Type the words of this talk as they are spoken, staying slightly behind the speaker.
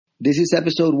This is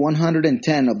episode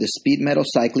 110 of the Speed Metal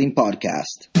Cycling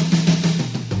Podcast.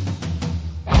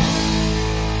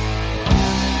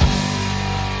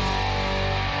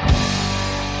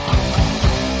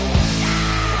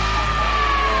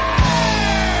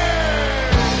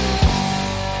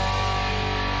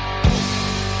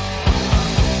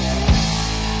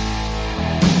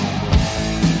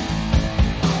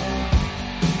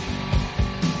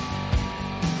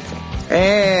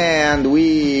 And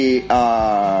we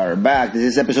are back. This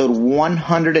is episode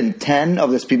 110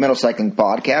 of the Speed Metal Cycling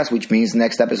Podcast, which means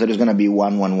next episode is going to be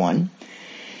 111.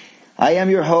 I am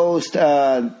your host,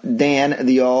 Dan,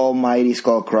 the almighty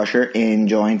Skull Crusher, and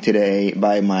joined today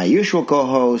by my usual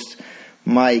co-host,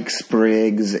 Mike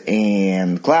Spriggs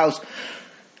and Klaus,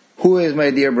 who is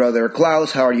my dear brother.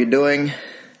 Klaus, how are you doing?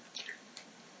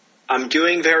 I'm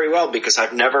doing very well because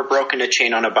I've never broken a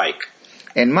chain on a bike.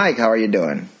 And Mike, how are you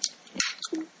doing?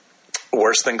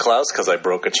 Worse than Klaus because I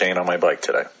broke a chain on my bike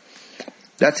today.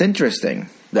 That's interesting.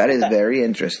 That is very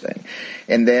interesting.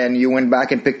 And then you went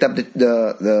back and picked up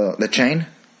the chain?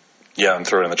 Yeah, and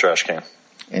threw it in the trash can.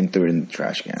 And threw it in the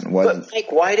trash can. But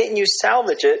Mike, why didn't you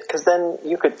salvage it? Because then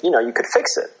you could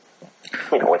fix it.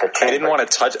 With a chain. I didn't want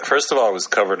to touch it. First of all, it was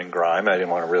covered in grime. I didn't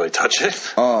want to really touch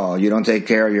it. Oh, you don't take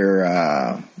care of your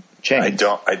chain? I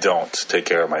don't take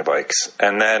care of my bikes.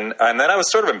 And then I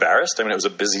was sort of embarrassed. I mean, it was a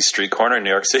busy street corner in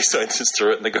New York City, so I just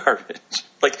threw it in the garbage.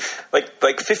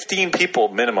 Like 15 people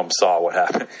minimum saw what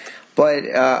happened.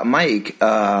 But Mike,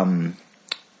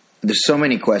 there's so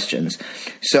many questions.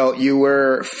 So you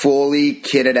were fully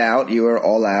kitted out. You were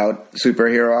all out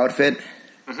superhero outfit.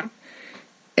 Mm-hmm.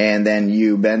 And then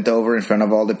you bent over in front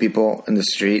of all the people in the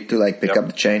street to pick up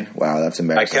the chain. Wow, that's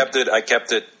embarrassing. I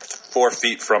kept it 4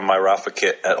 feet from my Rafa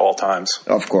kit at all times.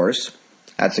 Of course.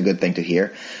 That's a good thing to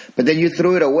hear. But then you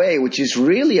threw it away, which is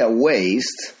really a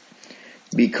waste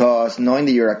because knowing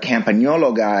that you're a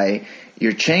Campagnolo guy,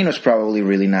 your chain was probably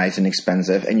really nice and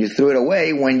expensive, and you threw it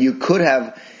away when you could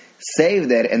have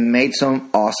saved it and made some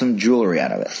awesome jewelry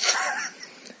out of it.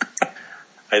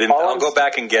 I'll go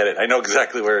back and get it. I know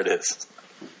exactly where it is.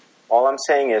 All I'm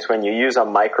saying is when you use a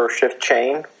microshift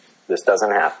chain, this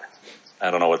doesn't happen.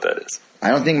 I don't know what that is.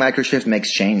 I don't think Microshift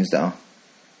makes chains, though.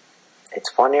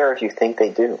 It's funnier if you think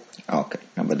they do. Okay,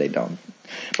 no, but they don't.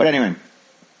 But anyway.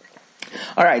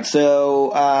 All right, so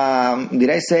did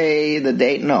I say the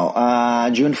date? No,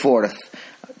 June 4th,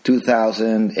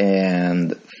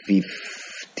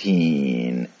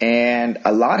 2015. And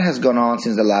a lot has gone on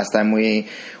since the last time we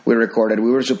recorded.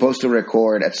 We were supposed to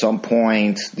record at some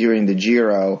point during the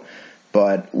Giro,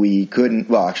 but we couldn't.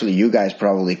 Well, actually, you guys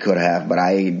probably could have, but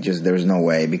there was no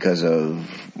way because of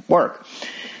work.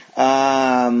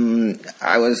 I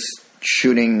was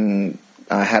shooting.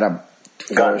 I had a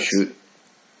photo shoot.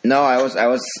 No, I was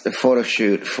a photo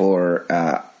shoot for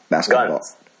basketball.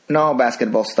 Guns. No,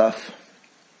 basketball stuff.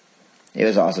 It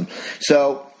was awesome.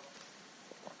 So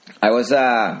I was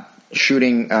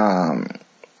shooting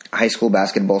high school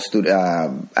basketball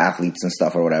athletes and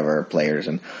stuff or whatever, players,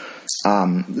 and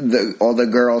all the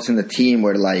girls in the team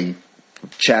were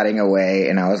chatting away,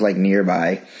 and I was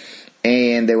nearby,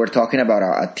 and they were talking about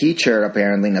a teacher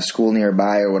apparently in a school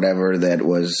nearby or whatever that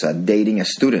was dating a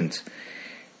student,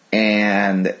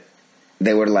 and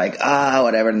they were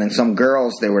whatever, and then some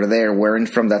girls they were there weren't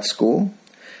from that school,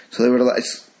 so they were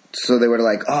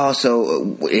like, oh,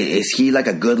 so is he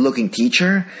a good looking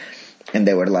teacher? And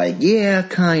they were like, yeah,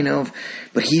 kind of.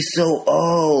 But he's so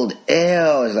old. Ew.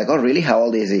 It's oh, really? How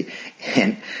old is he?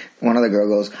 And one of the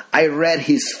girls goes, I read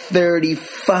he's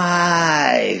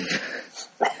 35.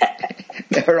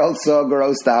 They were all so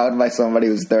grossed out by somebody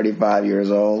who's 35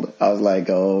 years old. I was like,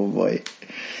 oh, boy.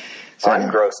 So, I'm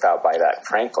grossed out by that,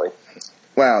 frankly.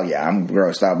 Well, yeah, I'm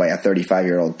grossed out by a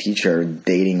 35-year-old teacher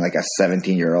dating a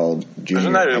 17-year-old junior.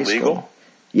 Isn't that in high illegal? School.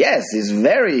 Yes, it's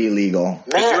very illegal.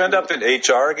 Did you end up in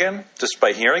HR again just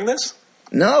by hearing this?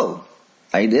 No,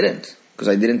 I didn't. Because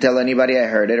I didn't tell anybody I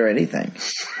heard it or anything.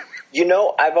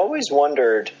 I've always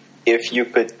wondered if you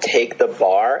could take the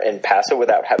bar and pass it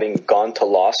without having gone to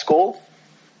law school.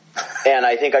 And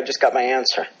I think I just got my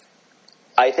answer.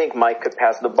 I think Mike could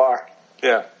pass the bar.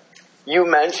 Yeah. You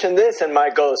mentioned this, and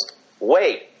Mike goes,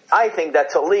 wait, I think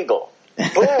that's illegal.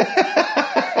 Boom.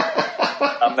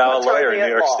 I'm now a lawyer in New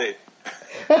York State.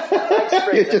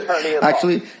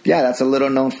 Actually, yeah, that's a little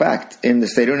known fact. In the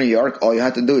state of New York, all you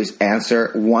have to do is answer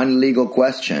one legal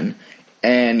question,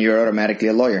 and you're automatically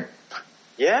a lawyer.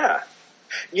 Yeah.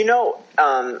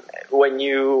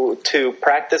 To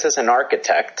practice as an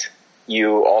architect,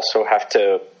 you also have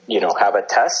to, have a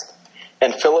test.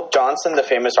 And Philip Johnson, the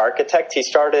famous architect, he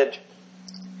started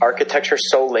architecture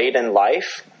so late in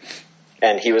life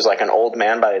and he was like an old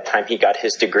man by the time he got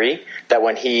his degree, that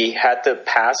when he had to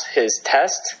pass his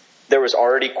test, there was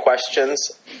already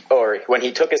questions, or when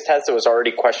he took his test, there was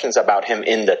already questions about him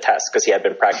in the test because he had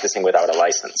been practicing without a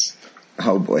license.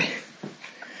 Oh boy.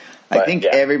 I But, think yeah.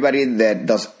 everybody that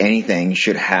does anything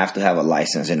should have to have a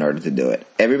license in order to do it.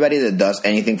 Everybody that does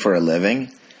anything for a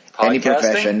living, any Podcasting?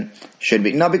 profession, should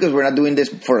be. Not because we're not doing this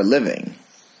for a living,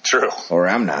 True. or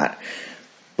I'm not,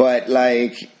 but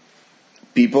like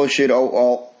people should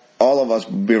all of us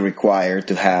be required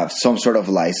to have some sort of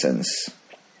license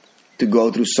to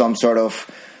go through some sort of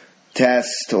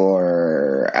test,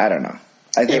 or I don't know.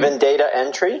 I think Even data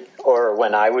entry, or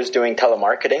when I was doing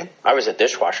telemarketing, I was a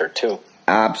dishwasher too.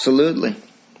 absolutely.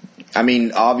 I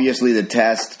mean, obviously, the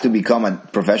test to become a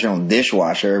professional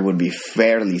dishwasher would be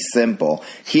fairly simple.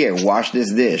 Here, wash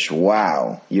this dish.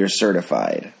 Wow, you're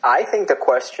certified. I think the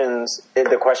question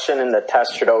in the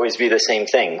test should always be the same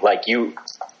thing. Like, you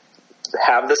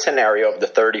have the scenario of the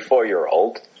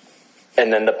 34-year-old,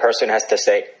 and then the person has to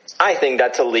say, I think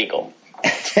that's illegal.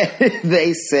 If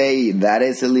they say that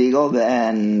is illegal,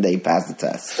 then they pass the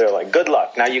test. They're like, good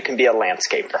luck. Now you can be a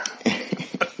landscaper.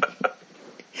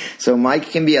 So Mike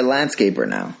can be a landscaper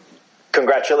now.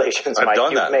 Congratulations, I've Mike.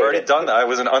 done You've that. I've made already it. done that. I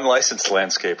was an unlicensed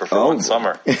landscaper for Oh. one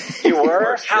summer. You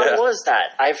were? How Yeah. was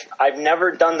that? I've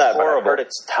never done that, but I've Horrible. heard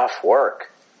it's tough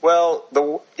work. Well, the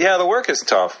work is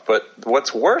tough, but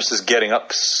what's worse is getting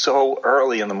up so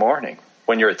early in the morning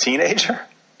when you're a teenager.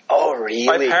 Oh, really?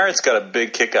 My parents got a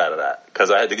big kick out of that because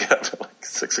I had to get up at like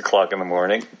 6 o'clock in the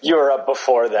morning. You were up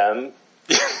before them.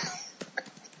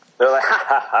 They're like, ha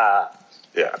ha ha.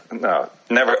 Yeah, no,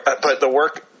 never. But the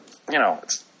work,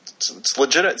 it's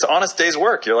legit. It's an honest day's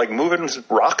work. You're like moving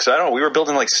rocks. I don't know. We were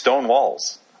building like stone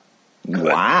walls.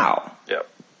 Wow. Yeah.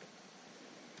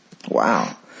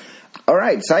 Wow. All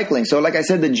right, cycling. So like I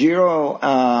said, the Giro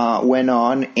went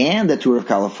on and the Tour of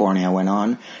California went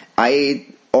on. I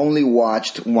only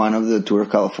watched one of the Tour of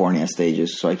California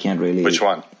stages, so I can't really... Which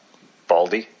one?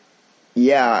 Baldy?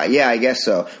 Yeah, I guess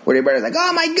so. Where everybody's like,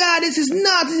 oh my God, this is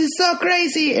nuts, this is so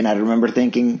crazy. And I remember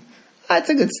thinking, that's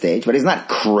a good stage, but it's not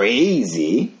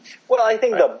crazy. Well, I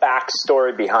think the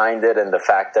backstory behind it and the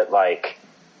fact that, like,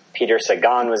 Peter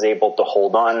Sagan was able to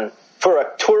hold on for a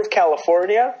Tour of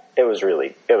California, it was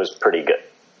pretty good.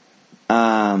 You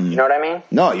know what I mean?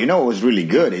 No, you know what was really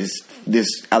good is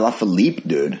this Alaphilippe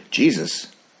dude. Jesus.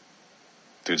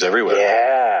 Dude's everywhere.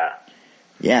 Yeah.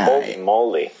 Yeah. Holy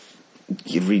moly.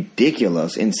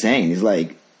 Ridiculous, insane. He's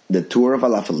like the Tour of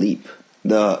Alaphilippe,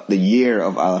 the year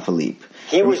of Alaphilippe.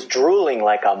 He was drooling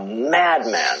like a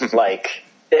madman. Like,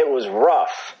 it was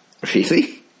rough.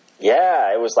 Really?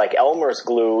 Yeah, it was like Elmer's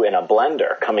glue in a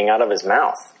blender coming out of his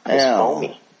mouth. It was Ew.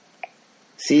 foamy.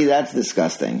 See, that's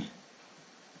disgusting.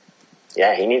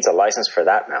 Yeah, he needs a license for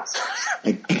that mouth.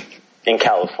 In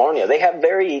California, they have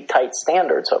very tight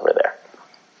standards over there.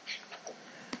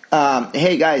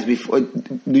 Hey guys,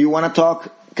 do you want to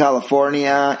talk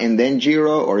California and then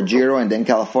Giro, or Giro and then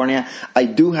California? I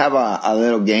do have a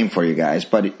little game for you guys,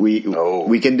 but we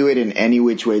can do it in any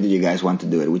which way that you guys want to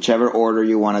do it, whichever order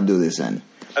you want to do this in.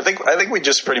 I think we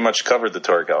just pretty much covered the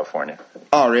Tour of California.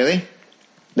 Oh, really?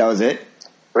 That was it?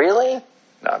 Really?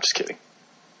 No, I'm just kidding.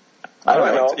 I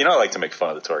don't know. I like to make fun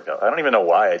of the Tour of California. I don't even know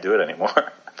why I do it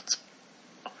anymore.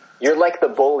 You're like the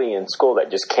bully in school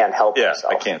that just can't help Yeah,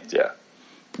 himself. I can't. Yeah.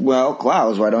 Well,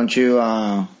 Klaus, why don't you...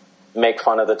 Make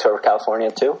fun of the Tour of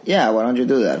California too? Yeah, why don't you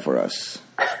do that for us?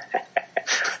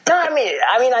 No, I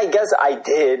mean, I guess I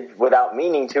did without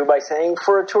meaning to by saying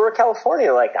for a Tour of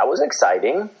California, like, that was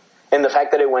exciting. And the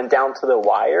fact that it went down to the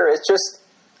wire, it's just,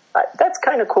 that's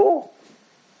kind of cool.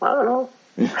 I don't know.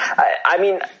 I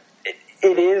mean,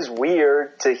 it is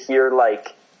weird to hear,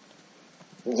 like,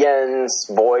 Jens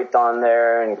Voigt on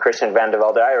there and Christian Van de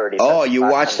Velde. I already said Oh, this you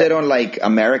last watched time. it on, like,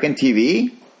 American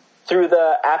TV? Through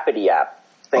the Appity app.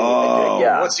 Thing Oh.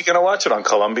 yeah. What's he going to watch it on?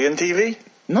 Colombian TV?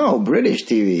 No, British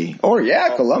TV. Or,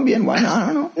 yeah, Colombian. Why not?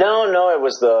 I don't know. No, it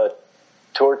was the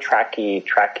Tour Trekkies.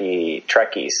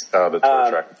 Oh, the Tour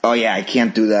track. Oh, yeah, I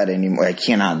can't do that anymore. I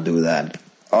cannot do that.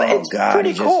 Oh, It's God.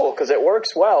 pretty cool because it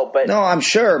works well, but No, I'm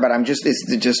sure, but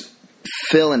it's just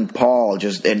Phil and Paul.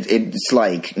 It's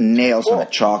like nails on a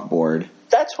chalkboard.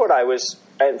 that's what I was.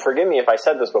 And forgive me if I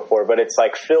said this before, but it's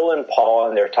like Phil and Paul,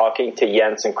 and they're talking to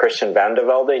Jens and Christian Van de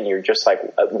Velde, and you're just like,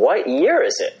 what year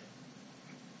is it?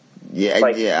 Yeah,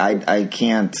 Like- I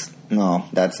can't. No,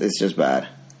 it's just bad.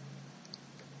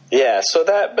 Yeah, so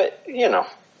but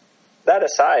that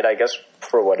aside, I guess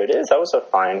for what it is, that was a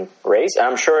fine race. And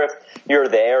I'm sure if you're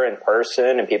there in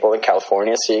person and people in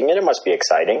California seeing it, it must be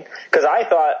exciting. Because I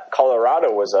thought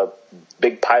Colorado was a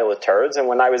big pile of turds, and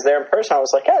when I was there in person, I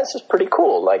was like, yeah, this is pretty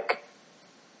cool. Like,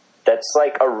 that's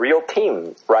like a real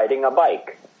team riding a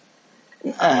bike.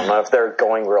 I don't know if they're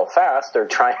going real fast or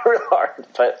trying real hard,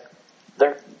 but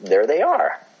there they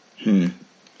are.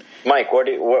 Mike, what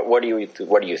do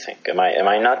you think? Am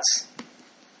I nuts?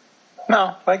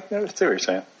 No, I see what you're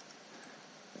saying.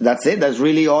 That's it. That's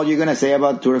really all you're gonna say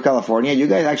about Tour of California. You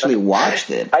guys actually watched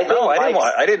it. I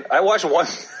didn't. I watched one.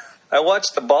 I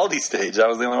watched the Baldy stage. That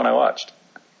was the only one I watched.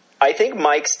 I think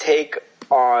Mike's take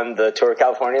on the Tour of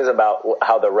California is about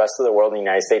how the rest of the world in the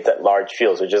United States at large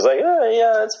feels, which is like,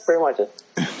 yeah, that's pretty much it.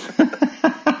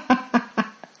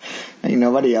 And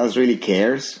nobody else really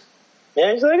cares.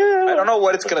 Yeah, he's like, I don't know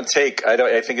what it's going to take.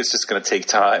 I think it's just going to take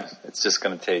time. It's just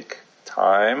going to take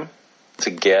time to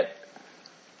get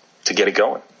it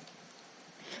going.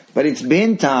 But it's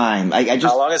been time.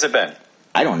 How long has it been?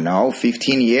 I don't know,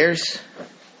 15 years?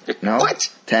 No? What?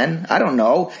 10? I don't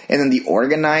know. And then the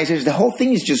organizers, the whole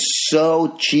thing is just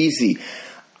so cheesy.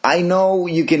 I know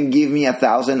you can give me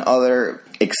 1,000 other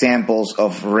examples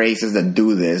of races that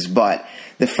do this, but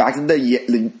the fact that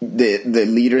the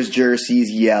leader's jersey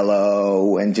is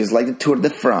yellow and just like the Tour de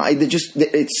France,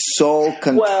 it's so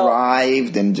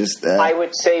contrived and just... I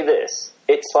would say this.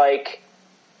 It's like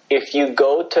if you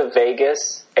go to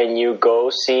Vegas and you go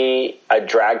see a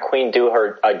drag queen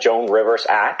do a Joan Rivers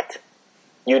act,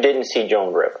 you didn't see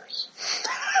Joan Rivers.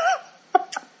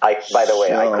 By the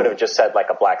way, I could have just said like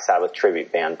a Black Sabbath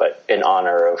tribute band, but in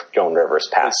honor of Joan Rivers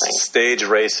passing. Stage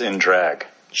race in drag.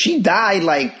 She died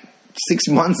like 6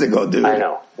 months ago, dude. I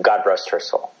know. God rest her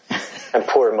soul. And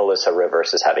poor Melissa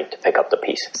Rivers is having to pick up the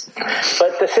pieces.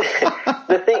 But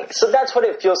the thing, so that's what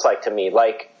it feels like to me.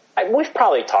 Like, we've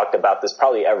probably talked about this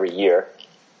probably every year.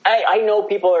 I know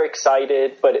people are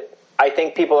excited, but I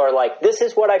think people are like, this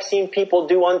is what I've seen people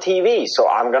do on TV, so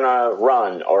I'm going to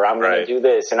run or I'm going to do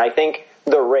this. And I think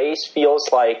the race feels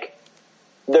like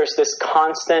there's this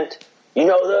constant,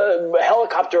 the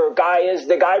helicopter guy is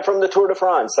the guy from the Tour de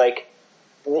France. Like,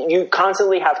 you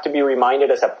constantly have to be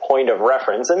reminded as a point of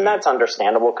reference, and that's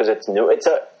understandable because it's new. At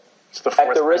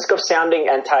the risk of sounding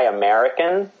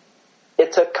anti-American,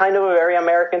 it's a kind of a very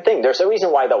American thing. There's a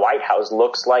reason why the White House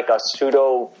looks like a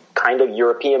pseudo kind of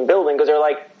European building, because they're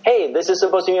like, hey, this is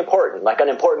supposed to be important. Like, an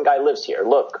important guy lives here.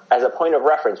 Look, as a point of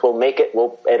reference,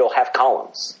 it'll have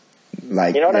columns.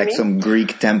 Like, you know what I mean? Some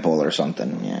Greek temple or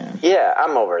something, yeah. Yeah,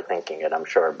 I'm overthinking it, I'm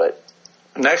sure, but...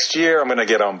 Next year, I'm going to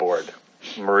get on board.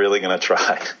 I'm really going to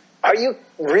try. Are you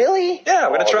really? Yeah, I'm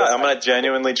going to try. I'm going to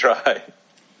genuinely try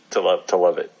to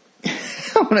love it.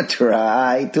 I'm going to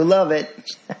try to love it.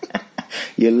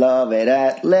 You love it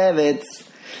at Levitt's.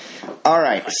 All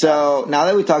right, so now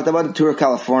that we talked about the Tour of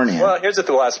California... Well, here's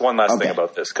one last thing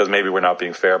about this, because maybe we're not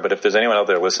being fair, but if there's anyone out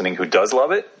there listening who does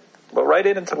love it, well, write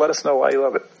in and let us know why you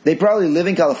love it. They probably live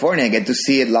in California and get to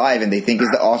see it live, and they think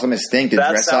it's the awesomest thing to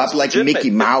dress up like Mickey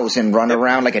Mouse and run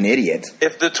around like an idiot.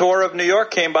 If the Tour of New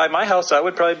York came by my house, I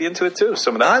would probably be into it too.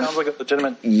 So that sounds like a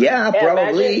legitimate... Yeah,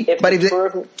 probably. If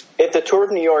the Tour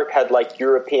of New York had like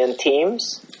European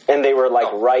teams and they were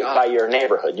like by your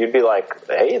neighborhood, you'd be like,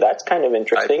 hey, that's kind of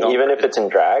interesting, even if it's in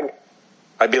drag.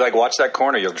 I'd be like, watch that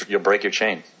corner, you'll break your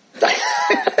chain.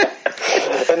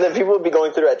 And then people would be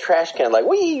going through that trash can like,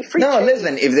 free chain.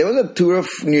 Listen, if there was a Tour of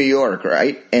New York,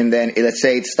 right, and then let's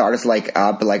say it starts like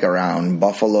up like around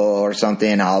Buffalo or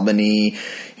something, Albany,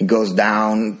 it goes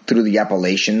down through the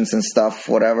Appalachians and stuff,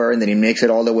 whatever, and then it makes it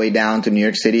all the way down to New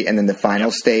York City, and then the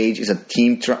final stage is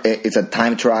it's a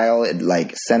time trial at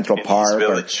like Central Park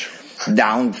or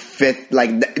down Fifth.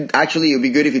 Like, actually, it would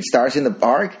be good if it starts in the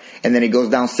park and then it goes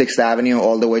down 6th Avenue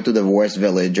all the way to the West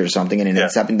Village or something, and it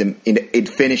ends up it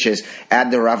finishes at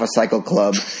the Rafa Cycle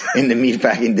Club in the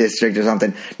Meatpacking District or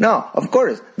something. No, of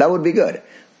course, that would be good.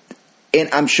 And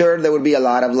I'm sure there would be a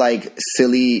lot of like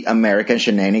silly American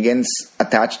shenanigans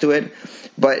attached to it,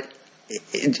 but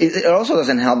it also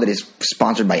doesn't help that it's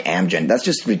sponsored by Amgen. That's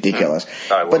just ridiculous.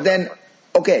 But then,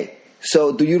 okay.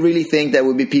 So do you really think there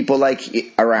would be people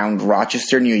like around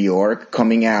Rochester, New York,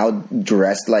 coming out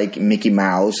dressed like Mickey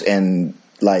Mouse and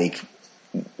like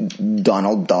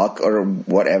Donald Duck or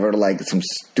whatever, like some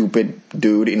stupid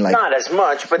dude in like... Not as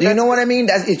much, but... Do you know what I mean?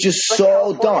 It's just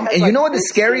so dumb. And you know what the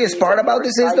scariest part about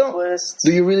this is, though?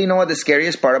 Do you really know what the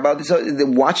scariest part about this is? So,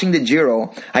 watching the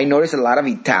Giro, I noticed a lot of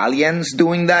Italians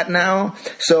doing that now.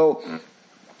 So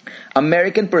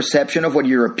American perception of what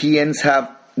Europeans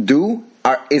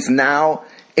is now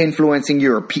influencing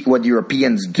what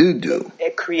Europeans do.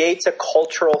 It creates a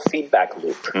cultural feedback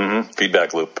loop. Mm-hmm.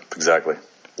 Feedback loop, exactly.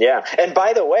 Yeah, and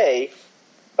by the way,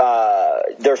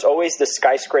 there's always the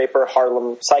Skyscraper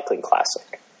Harlem Cycling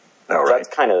Classic. Oh, so right.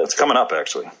 It's coming up,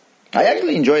 actually. I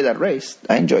actually enjoyed that race.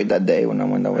 I enjoyed that day when I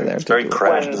went over there. It's very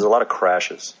crashed. There's a lot of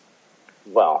crashes.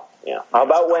 Well, yeah. How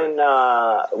about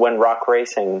when Rock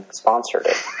Racing sponsored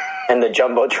it and the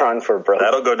Jumbotron for Brooklyn?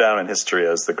 That'll go down in history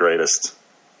as the greatest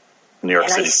New York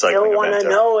And City I cycling still event. want to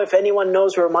know if anyone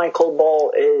knows where Michael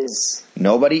Ball is.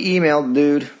 Nobody emailed,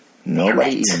 dude.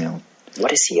 Nobody Damn it. emailed.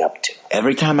 What is he up to?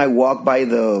 Every time I walk by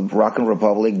the Rockin'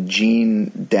 Republic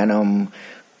jean denim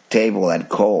table at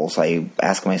Kohl's, I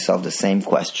ask myself the same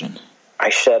question. I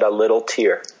shed a little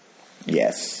tear.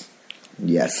 Yes,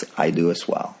 I do as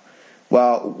well.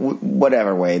 Well,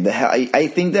 whatever way. I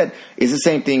think that it's the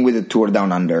same thing with the Tour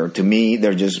Down Under. To me,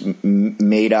 they're just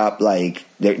made up. Like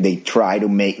they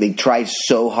try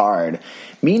so hard.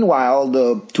 Meanwhile,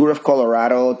 the Tour of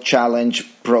Colorado Challenge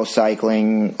Pro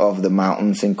Cycling of the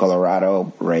Mountains in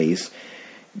Colorado race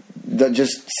that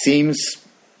just seems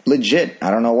legit. I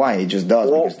don't know why. It just does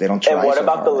because they don't try. And what so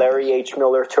about hard. the Larry H.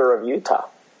 Miller Tour of Utah?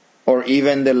 Or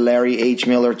even the Larry H.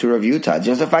 Miller Tour of Utah.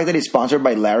 Just the fact that it's sponsored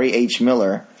by Larry H.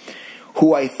 Miller,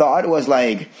 who I thought was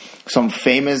like some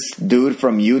famous dude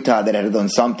from Utah that had done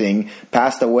something,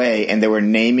 passed away, and they were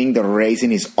naming the race in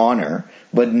his honor.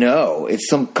 But no, it's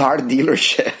some car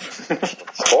dealership.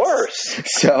 Of course.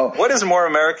 So What is more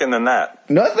American than that?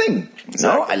 nothing.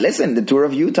 No, listen, the Tour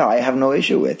of Utah I have no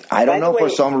issue with. I don't By the know, for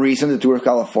way- some reason the Tour of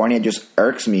California just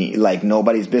irks me like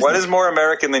nobody's business. What is more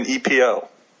American than EPO?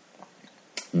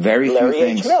 Very Larry few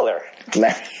things. H. Miller.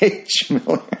 Larry H.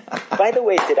 Miller. By the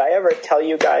way, did I ever tell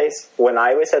you guys when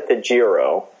I was at the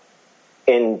Giro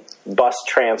in bus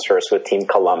transfers with Team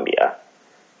Columbia,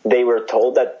 they were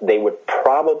told that they would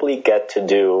probably get to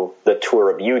do the Tour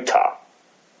of Utah.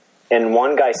 And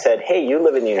one guy said, hey, you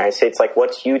live in the United States, like,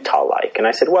 what's Utah like? And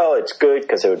I said, well, it's good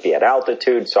because it would be at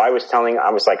altitude. So I was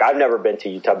like, I've never been to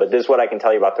Utah, but this is what I can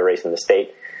tell you about the race in the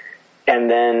state. And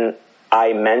then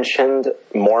I mentioned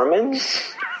Mormons.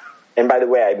 And by the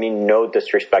way, I mean no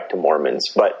disrespect to Mormons,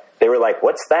 but they were like,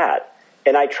 what's that?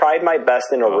 And I tried my best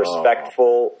in a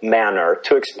respectful manner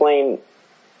to explain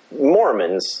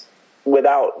Mormons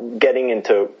without getting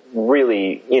into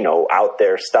really, out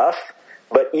there stuff.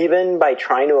 But even by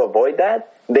trying to avoid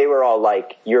that, they were all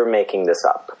like, you're making this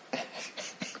up.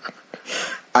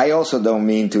 I also don't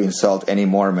mean to insult any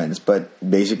Mormons, but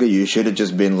basically you should have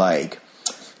just been like,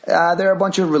 they're a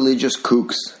bunch of religious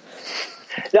kooks.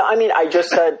 No, I mean, I just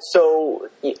said, so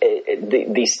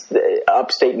the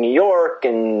upstate New York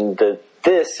and the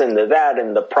this and the that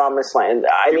and the promised land.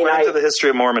 You went into the history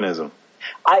of Mormonism.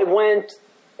 I went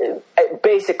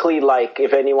basically like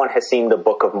if anyone has seen the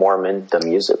Book of Mormon, the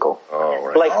musical. Oh,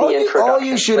 right. Like the introduction. All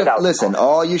you should have listen.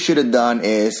 All you should have done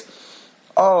is,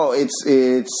 it's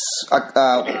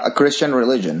a Christian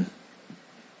religion.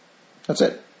 That's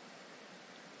it.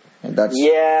 And that's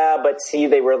Yeah, but see,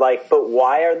 they were like, but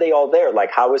why are they all there?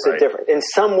 Like, how is it Right. different? In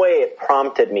some way, it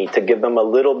prompted me to give them a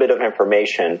little bit of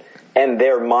information, and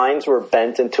their minds were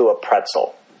bent into a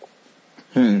pretzel.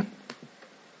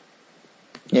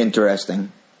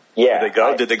 interesting. Yeah.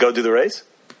 Did they go do the race?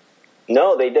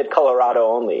 No, they did Colorado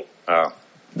only. Oh.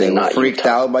 They were Not freaked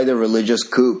Utah. out by the religious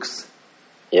kooks.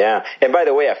 Yeah. And by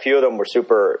the way, a few of them were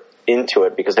super into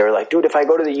it because they were like, dude, if I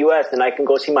go to the U.S., then I can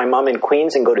go see my mom in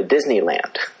Queens and go to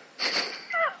Disneyland.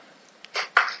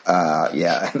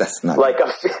 Yeah, that's not Like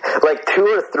 2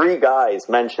 or 3 guys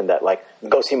mentioned that, like,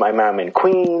 go see my mom in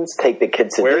Queens, take the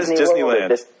kids to Where is Disney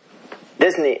World. Disneyland?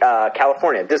 Disney,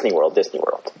 California, Disney World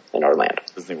in Orlando.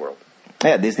 Disney World.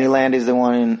 Yeah, Disneyland is the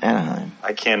one in Anaheim.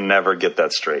 I can never get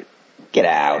that straight. Get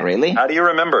out, really? How do you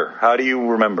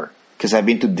remember? Because I've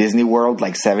been to Disney World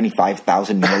like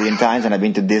 75,000 million times, and I've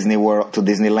been to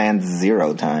Disneyland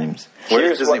 0 times.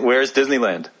 Where's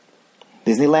Disneyland?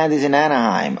 Disneyland is in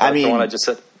Anaheim. That's the one I just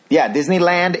said. Yeah,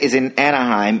 Disneyland is in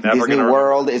Anaheim. Never Disney gonna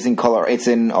World is in It's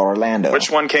in Orlando. Which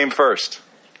one came first?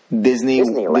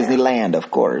 Disneyland,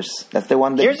 of course. That's the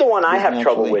one. Here's the one I have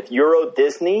trouble with. Euro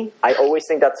Disney. I always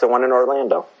think that's the one in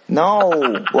Orlando.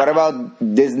 No. What about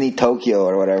Disney Tokyo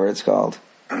or whatever it's called?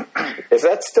 Is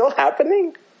that still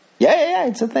happening? Yeah,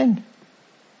 it's a thing.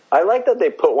 I like that they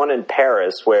put one in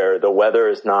Paris where the weather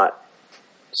is not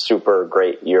super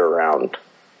great year-round.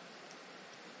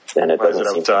 And it Is doesn't it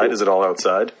seem outside? to be. Is it all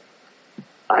outside?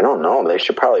 I don't know. They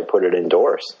should probably put it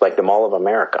indoors, like the Mall of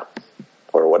America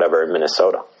or whatever in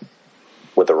Minnesota,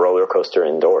 with a roller coaster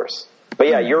indoors. But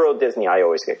yeah, Euro Disney, I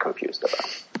always get confused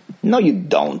about. No, you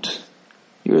don't.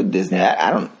 You're a Disney.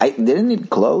 Didn't it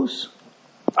close?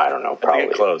 I don't know. I think Probably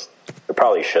it closed. It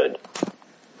probably should.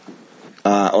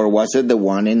 Or was it the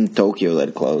one in Tokyo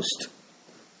that closed?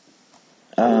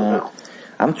 I don't know.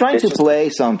 I'm trying It's to just- play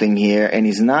something here, and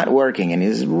it's not working, and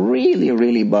it's really,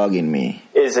 really bugging me.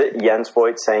 Is it Jens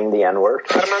Voigt saying the N-word?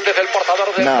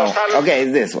 No. Okay,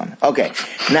 it's this one. Okay.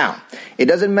 Now, it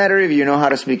doesn't matter if you know how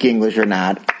to speak English or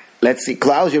not. let's see.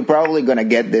 Klaus, you're probably going to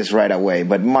get this right away.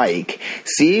 But Mike,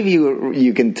 see if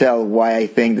you can tell why I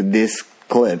think that this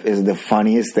clip is the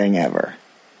funniest thing ever.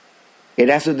 It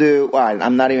has to do... Well,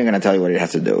 I'm not even going to tell you what it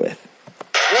has to do with.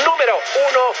 Número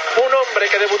 1, un hombre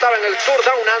que debutaba en el Tour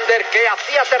Down Under, que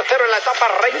hacía tercero en la etapa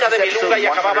reina de Milunga y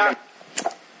acababa...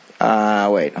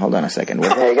 Wait, hold on a second.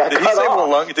 Did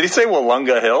he say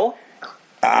Wollonga Hill?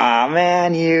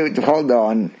 Man, hold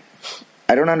on.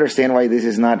 I don't understand why this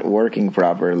is not working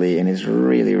properly, and it's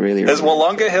really, really... Is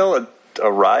Wollonga Hill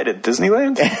a ride at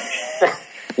Disneyland?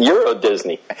 Euro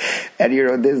Disney. At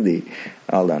Euro Disney.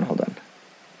 Hold on.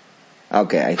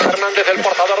 Okay, I think... Fernández, el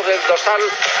portador del dorsal.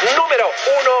 Número 1,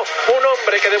 un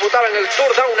hombre que debutaba en el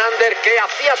Tour Down Under, que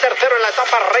hacía tercero en la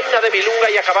etapa reina de Milunga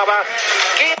y acababa...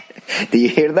 Do you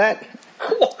hear that?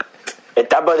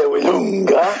 Etapa de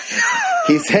Milunga.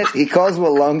 He calls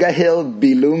Wollonga Hill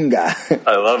Bilunga.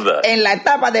 I love that. En la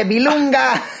etapa de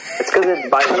Bilunga. It's because it's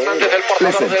by Fernández, el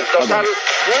portador del dorsal.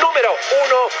 Número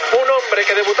 1, un hombre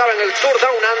que debutaba en el Tour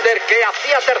Down Under, que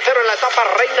hacía tercero en la etapa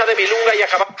reina de Milunga y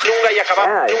acababa... Milunga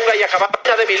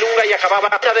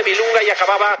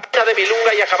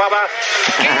y acababa...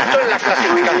 quinto en la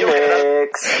clasificación general.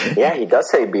 Yeah, he does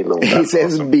say Bilunga. He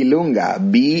says Bilunga.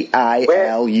 Bilunga.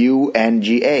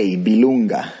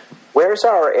 Bilunga. Where's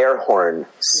our air horn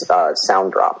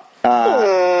sound drop?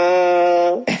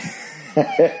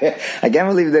 I can't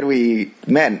believe that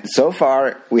so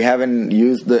far we haven't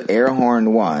used the air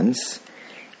horn once,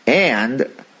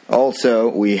 and also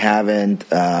we haven't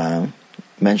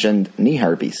mentioned knee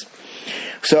herpes.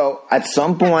 So at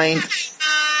some point,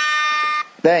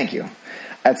 thank you.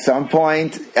 At some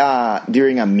point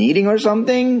during a meeting or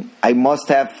something, I must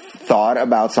have thought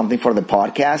about something for the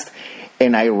podcast,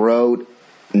 and I wrote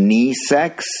knee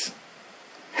sex.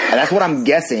 And that's what I'm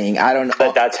guessing. I don't know.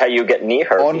 But that's how you get knee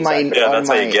herpes. That's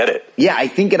how you get it. Yeah, I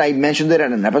think I mentioned it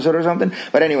in an episode or something.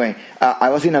 But anyway, I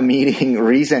was in a meeting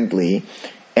recently,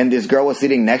 and this girl was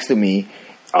sitting next to me,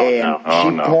 she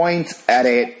points at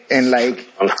it and while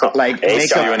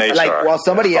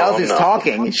somebody else is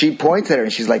talking, she points at her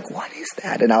and she's like, "What is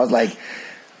that?" And I was like,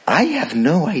 I have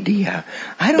no idea.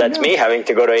 I don't know. That's me having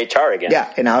to go to HR again.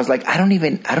 Yeah, and I was like, I don't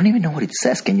even know what it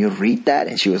says. Can you read that?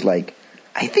 And she was like,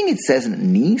 I think it says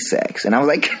knee sex. And I was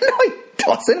like, no, it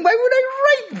doesn't. Why would I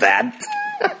write that?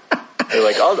 You're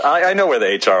like, I know where the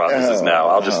HR office is now.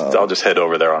 I'll just head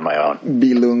over there on my own.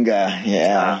 Bilunga,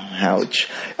 yeah. Ouch.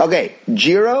 Okay,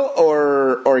 Giro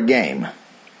or game?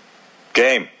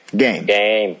 Game.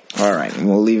 All right, and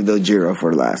we'll leave the Giro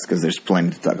for last because there's plenty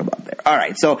to talk about there. All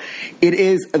right, so it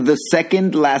is the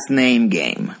second last name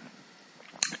game,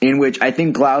 in which I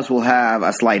think Klaus will have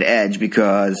a slight edge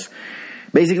because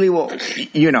basically, well,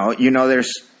 you know,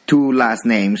 there's two last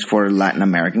names for Latin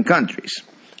American countries.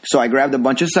 So I grabbed a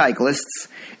bunch of cyclists,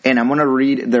 and I'm going to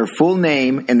read their full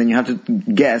name, and then you have to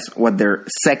guess what their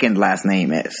second last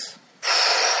name is.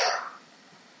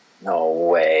 No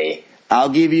way. I'll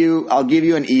give you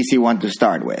an easy one to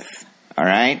start with. All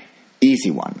right?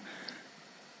 Easy one.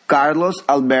 Carlos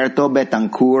Alberto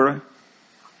Betancourt.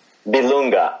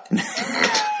 Bilunga.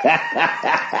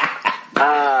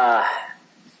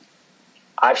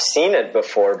 I've seen it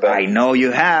before, but... I know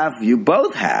you have. You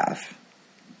both have.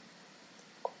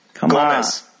 Come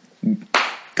Gomez. on.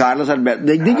 Carlos Alberto.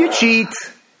 Did you cheat?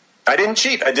 I didn't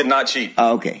cheat. I did not cheat.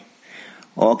 Okay.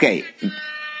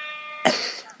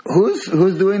 Who's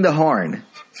doing the horn?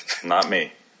 Not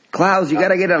me. Klaus, you got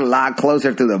to get a lot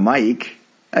closer to the mic.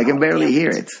 I can barely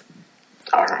hear it.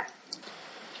 All right.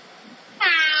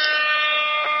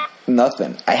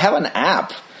 Nothing. I have an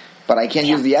app, but I can't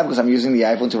use the app because I'm using the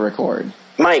iPhone to record.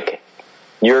 Mike,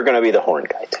 you're going to be the horn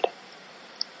guy today.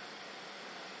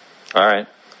 All right.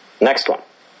 Next one.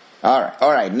 All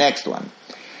right. Next one.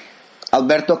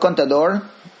 Alberto Contador.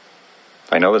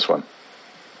 I know this one.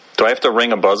 Do I have to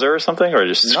ring a buzzer or something, or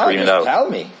just scream it out? Tell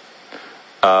me.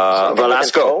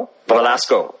 Velasco.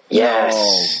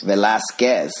 Yes. No,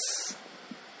 Velasquez.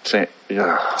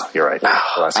 You're right.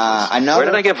 Velasquez. Where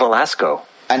did I get Velasco?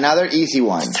 Another easy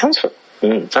one. Is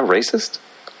that racist?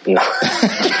 No.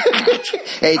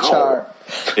 HR.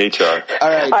 All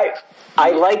right.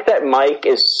 I like that Mike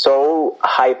is so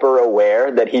hyper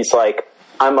aware that he's like,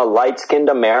 I'm a light-skinned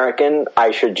American.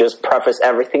 I should just preface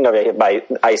everything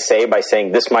by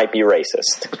saying this might be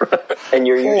racist. And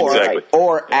you're usually right.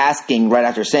 Or asking right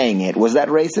after saying it, was that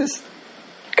racist?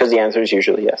 Because the answer is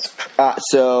usually yes.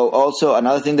 So also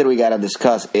another thing that we got to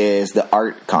discuss is the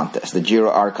art contest, the Giro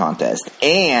art contest,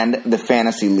 and the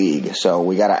fantasy league. So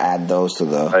we got to add those to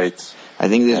the... Right. I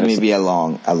think this may be a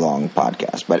long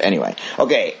podcast. But anyway.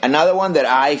 Okay, another one that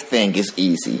I think is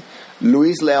easy.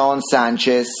 Luis Leon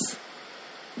Sanchez.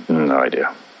 No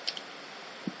idea.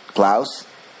 Klaus?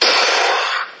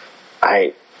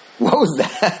 What was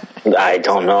that? I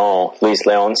don't know. Luis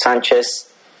Leon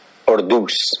Sanchez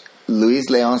Orduz. Luis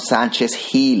Leon Sanchez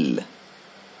Gil.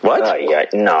 What? Yeah,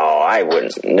 no, I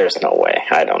wouldn't. There's no way.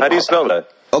 I don't know. How do you spell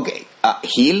that? Okay,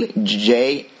 Gil,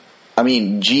 Gil.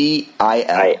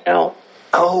 I-L.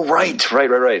 Oh, right.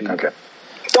 Okay.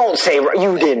 Don't say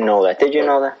you didn't know that. Did you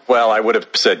know that? Well, I would have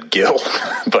said Gil,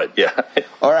 but yeah.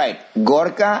 All right,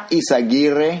 Gorka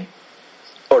Izaguirre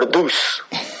Orduz.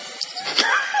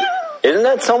 Isn't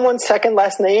that someone's second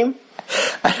last name?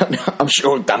 I don't know.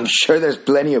 I'm sure there's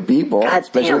plenty of people,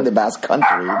 especially in the Basque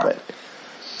Country. But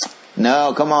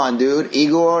no, come on, dude.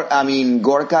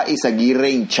 Gorka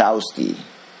Izaguirre Inchausti.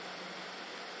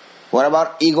 What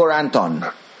about Igor Anton?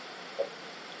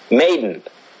 Maiden.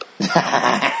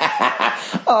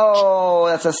 Oh,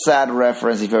 that's a sad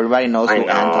reference. If everybody knows who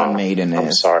Anton Maiden is,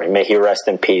 I'm sorry. May he rest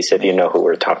in peace. If you know who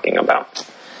we're talking about.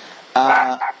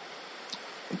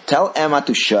 Tell Emma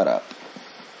to shut up.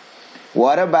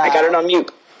 What about? I got it on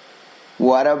mute.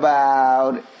 What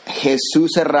about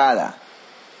Jesus Herrada?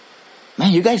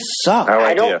 Man, you guys suck. No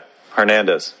idea.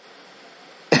 Hernandez.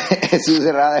 Jesus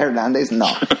Herrada Hernandez?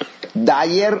 No.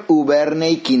 Dyer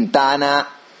Uberney Quintana.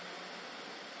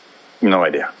 No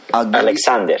idea.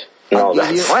 Alexander. No,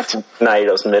 that's what?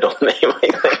 Nairo's middle name,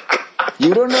 I think.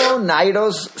 You don't know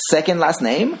Nairo's second last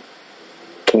name?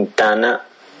 Quintana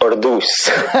Orduz.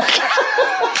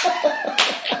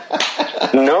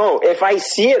 No, if I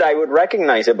see it, I would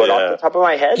recognize it, but off the top of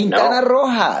my head, Quintana no.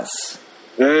 Rojas.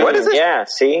 What is it? Yeah,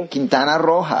 see? Quintana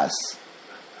Rojas.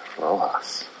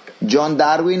 John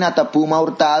Darwin Atapuma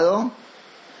Hurtado.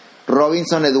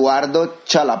 Robinson Eduardo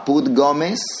Chalaput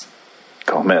Gomez.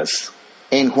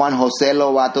 And Juan Jose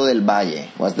Lobato del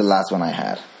Valle was the last one I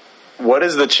had. What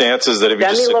is the chances that if you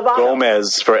just said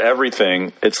Gomez for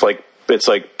everything, it's like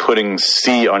putting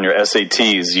C on your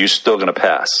SATs, you're still going to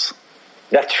pass?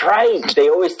 That's right. They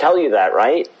always tell you that,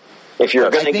 right? If you're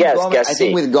going to guess C. I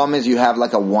think with Gomez you have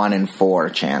like a 1 in 4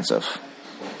 chance of.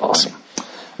 Awesome.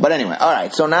 But anyway, all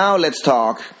right. So now let's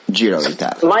talk Giro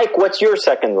d'Italia. Mike, what's your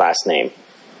second last name?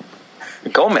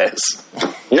 Gomez.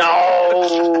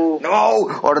 No.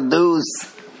 Orduz.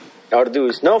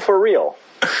 No, for real.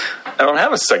 I don't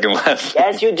have a second last name.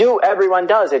 Yes, you do. Everyone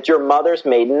does. It's your mother's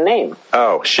maiden name.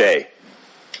 Oh, Shea.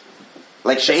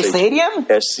 Like Shea Stadium?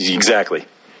 Yes, exactly.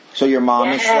 So your mom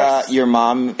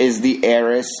is the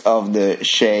heiress of the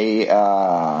Shea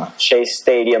Shea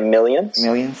Stadium Millions?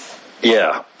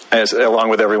 Yeah. Along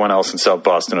with everyone else in South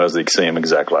Boston who has the same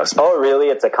exact last name. Oh, really?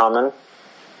 It's a common?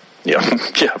 Yeah.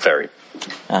 Yeah, very.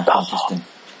 Interesting.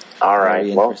 All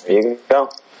right. Well, there you go.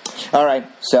 All right.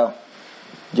 So,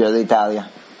 Giro d'Italia.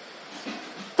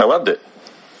 I loved it.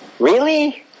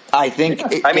 Really? I think.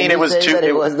 It was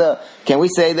too. Can we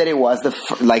say that it was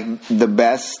the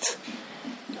best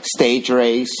stage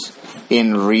race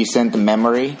in recent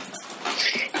memory?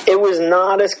 It was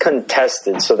not as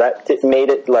contested, so that made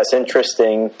it less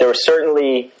interesting. There were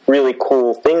certainly really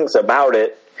cool things about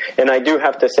it, and I do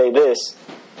have to say this.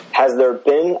 Has there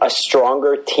been a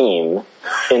stronger team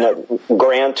in a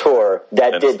Grand Tour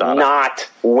that did not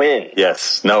win?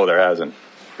 Yes. No, there hasn't.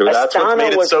 That's what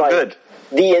made it so good.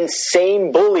 The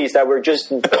insane bullies that were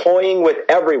just toying with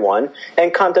everyone,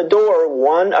 and Contador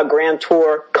won a Grand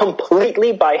Tour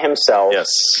completely by himself. Yes.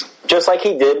 Just like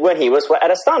he did when he was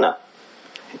at Astana.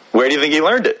 Where do you think he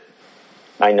learned it?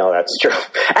 I know that's true.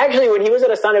 Actually, when he was at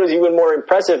Astana, it was even more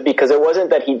impressive because it wasn't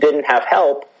that he didn't have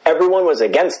help. Everyone was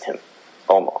against him,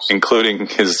 almost. Including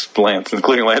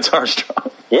Lance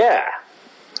Armstrong. Yeah.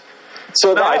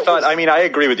 So I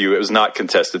agree with you. It was not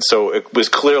contested. So it was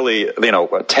clearly,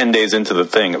 10 days into the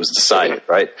thing, it was decided,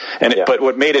 right? But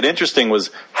what made it interesting was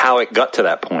how it got to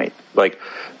that point. Like,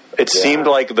 it seemed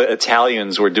like the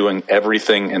Italians were doing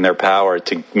everything in their power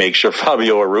to make sure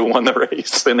Fabio Aru won the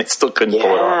race, and they still couldn't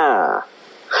pull it off.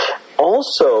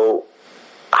 Also,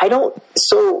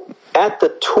 so at the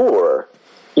Tour,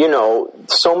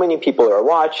 so many people are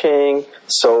watching,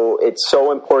 so it's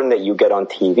so important that you get on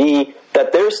TV,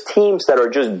 that there's teams that are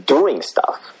just doing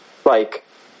stuff. Like,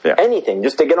 anything,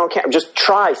 just to get on camera, just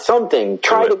try something,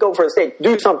 to go for a stage,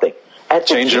 do something.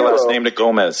 Change your last name to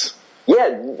Gomez.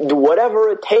 Yeah, whatever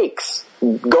it takes,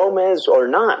 Gomez or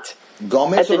not.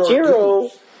 Gomez at the Giro,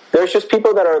 there's just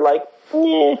people that are like,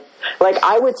 eh. Like,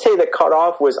 I would say the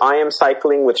cutoff was I Am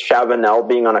Cycling with Chavanel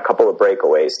being on a couple of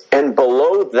breakaways. And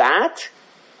below that,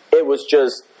 it was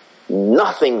just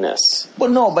nothingness. Well,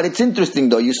 no, but it's interesting,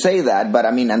 though. You say that, but,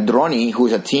 Androni,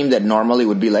 who's a team that normally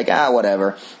would be like,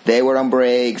 whatever. They were on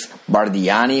breaks.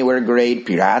 Bardiani were great.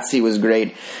 Pirazzi was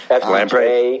great.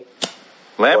 Lamprey.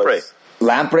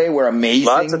 Lamprey were amazing.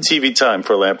 Lots of TV time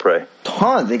for Lamprey.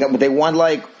 Tons. They won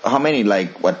like how many?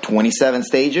 Like what? 27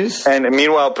 stages. And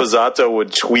meanwhile, Pizzato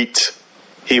would tweet.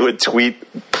 He would tweet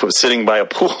sitting by a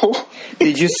pool.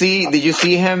 Did you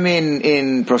see him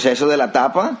in Proceso de la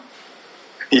Tapa?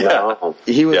 Yeah, No.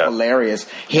 He was hilarious.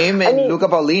 Him and Luca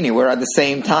Paolini were at the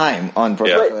same time on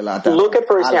Proceso de la Tapa. Look at,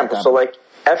 for example, so like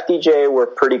FDJ were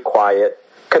pretty quiet.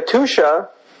 Katusha,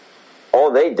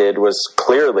 all they did was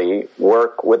clearly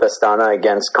work with Astana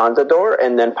against Contador,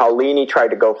 and then Paolini tried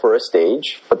to go for a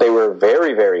stage, but they were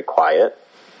very, very quiet.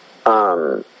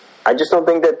 I just don't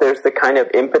think that there's the kind of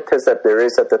impetus that there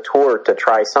is at the Tour to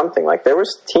try something. Like, there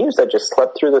was teams that just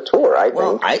slept through the Tour, I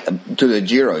think. To the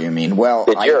Giro, you mean? Well,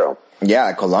 The Giro.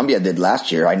 Yeah, Colombia did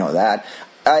last year. I know that.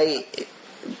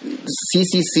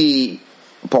 CCC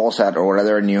Polsat, or whatever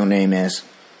their new name is,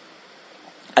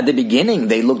 at the beginning,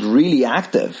 they looked really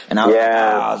active. And I was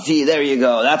like, see, there you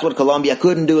go. That's what Colombia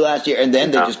couldn't do last year. And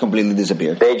then they just completely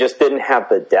disappeared. They just didn't have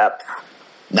the depth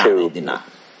No, they did not.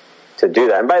 to do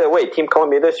that. And by the way, Team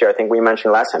Colombia this year, I think we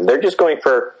mentioned last time, they're just going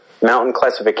for mountain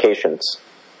classifications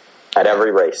at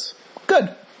every race.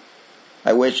 Good.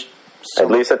 I wish.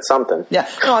 At least it's something. Yeah.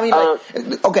 No, I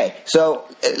mean, okay, so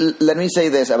let me say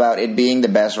this about it being the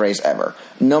best race ever.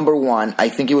 Number one, I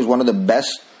think it was one of the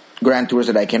best Grand Tours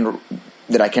that I can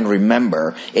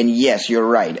remember. And yes, you're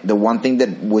right. The one thing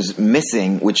that was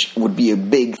missing, which would be a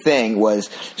big thing,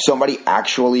 was somebody that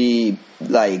actually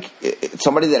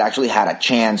had a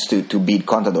chance to beat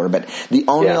Contador. But the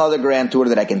only other Grand Tour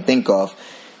that I can think of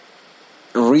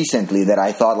recently that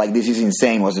I thought, like, this is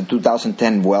insane, was the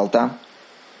 2010 Vuelta,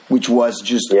 which was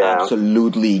just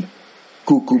absolutely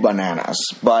cuckoo bananas.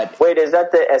 But wait, is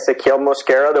that the Ezequiel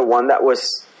Mosquera, the one that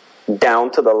was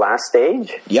down to the last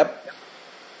stage? Yep.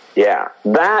 Yeah,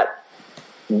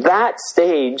 that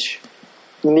stage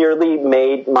nearly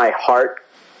made my heart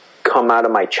come out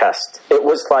of my chest. It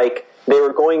was like they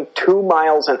were going 2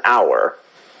 miles an hour,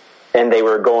 and they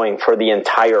were going for the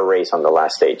entire race on the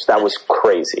last stage. That was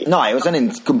crazy. No, it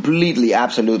was completely,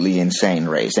 absolutely insane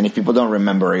race. And if people don't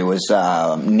remember, it was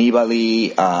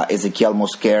Nibali, Ezequiel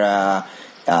Mosquera,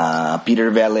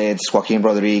 Peter Velez, Joaquin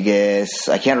Rodriguez.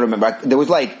 I can't remember. There was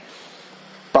like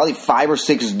probably 5 or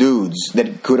 6 dudes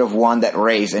that could have won that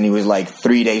race, and it was like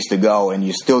 3 days to go, and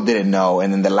you still didn't know.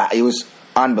 And then it was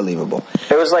unbelievable.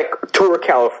 It was like Tour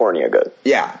California good.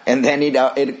 Yeah, and then it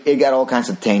got all kinds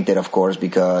of tainted, of course,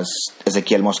 because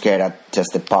Ezequiel Mosquera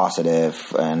tested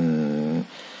positive, and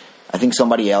I think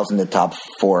somebody else in the top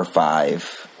 4 or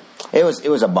 5. It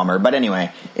was a bummer, but anyway,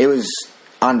 it was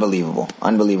unbelievable.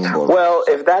 Well,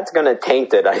 if that's going to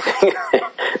taint it, I think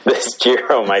this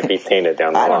Giro might be tainted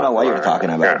down the line. I don't know what you're talking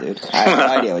about, dude. I have no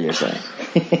idea what you're saying.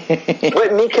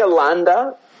 But Mikel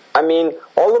Landa, I mean,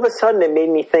 all of a sudden it made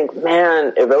me think,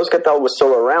 man, if Euskaltel was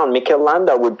still around, Mikel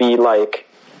Landa would be like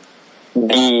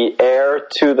the heir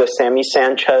to the Sammy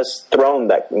Sanchez throne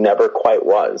that never quite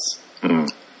was.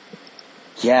 Mm.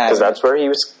 Yeah. Because that's where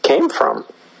he came from.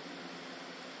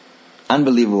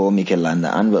 Unbelievable, Mikel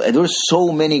Landa. There were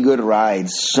so many good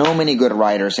rides, so many good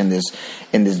riders in this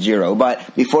Giro.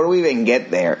 But before we even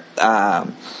get there,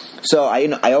 so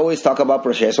I always talk about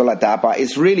Proceso La Tapa.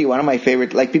 It's really one of my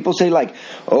favorite. Like, people say, like,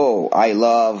 oh, I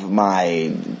love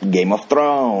my Game of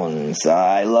Thrones.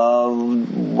 I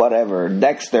love whatever,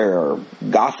 Dexter or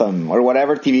Gotham or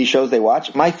whatever TV shows they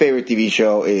watch. My favorite TV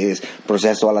show is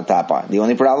Proceso La Tapa. The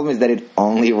only problem is that it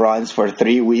only runs for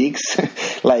 3 weeks,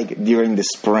 like during the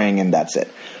spring, and that's it.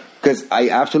 Because I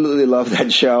absolutely love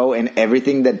that show and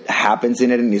everything that happens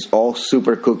in it, and it's all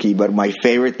super kooky. But my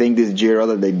favorite thing this Giro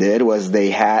that they did was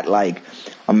they had like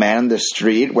a man on the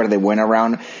street where they went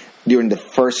around during the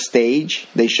first stage.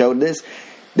 They showed this.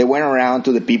 They went around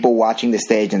to the people watching the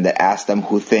stage and they asked them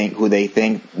who they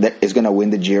think that is going to win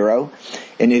the Giro.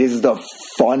 And it is the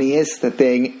funniest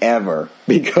thing ever,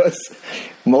 because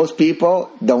most people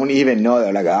don't even know.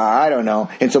 They're like, I don't know.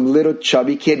 And some little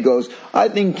chubby kid goes, I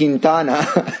think Quintana.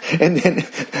 And then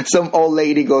some old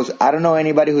lady goes, I don't know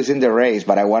anybody who's in the race,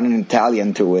 but I want an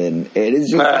Italian to win. It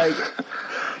is just like...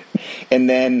 And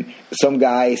then some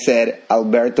guy said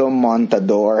Alberto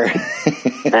Montador.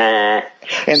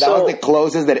 And that was the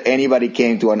closest that anybody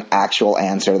came to an actual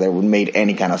answer that would made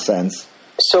any kind of sense.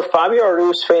 So Fabio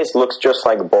Aru's face looks just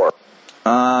like Bor.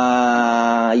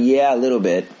 Yeah, a little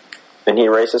bit. And he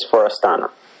races for Astana.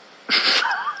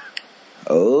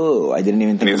 Oh, I didn't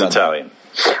even think about Italian.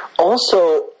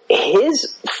 Also,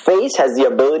 his face has the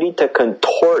ability to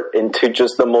contort into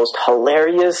just the most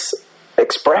hilarious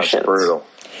expressions. That's brutal.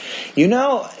 You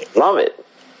know... Love it.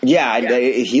 Yeah,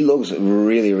 he looks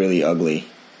really, really ugly.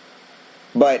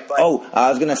 But I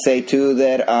was going to say, too,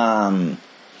 that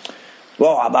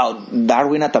Well, about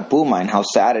Darwin Atapuma and how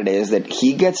sad it is that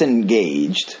he gets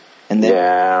engaged, and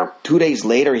then 2 days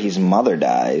later his mother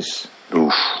dies.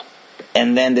 Oof.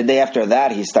 And then the day after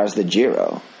that he starts the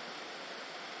Giro.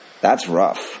 That's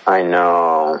rough. I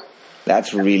know.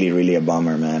 That's really, really a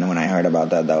bummer, man. When I heard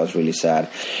about that, that was really sad.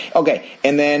 Okay,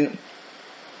 and then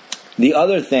the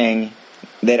other thing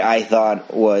that I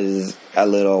thought was a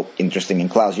little interesting,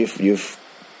 and Klaus, you've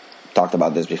talked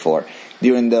about this before.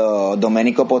 During the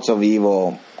Domenico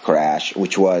Pozzovivo crash,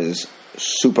 which was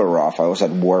super rough, I was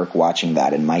at work watching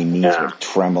that, and my knees were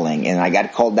trembling, and I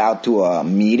got called out to a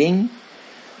meeting.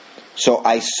 So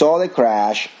I saw the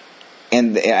crash,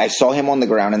 and I saw him on the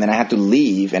ground, and then I had to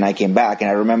leave, and I came back, and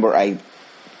I remember I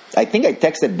think I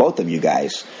texted both of you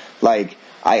guys, like,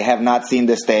 I have not seen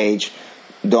the stage,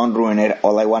 don't ruin it,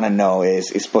 all I want to know is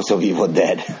Pozzovivo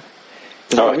dead?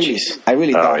 I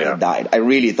really thought he had died. I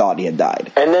really thought he had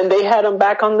died. And then they had him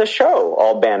back on the show,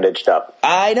 all bandaged up.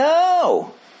 I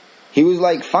know! He was,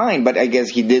 like, fine, but I guess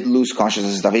he did lose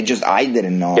consciousness and stuff. It just, I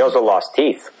didn't know. He also lost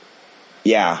teeth.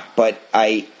 Yeah, but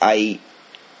the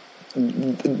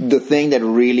thing that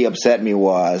really upset me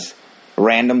was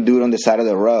random dude on the side of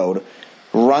the road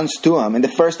runs to him, and the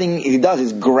first thing he does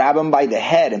is grab him by the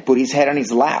head and put his head on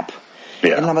his lap.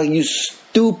 Yeah. And I'm like, you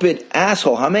stupid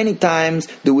asshole. How many times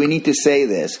do we need to say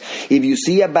this? If you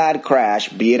see a bad crash,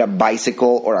 be it a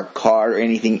bicycle or a car or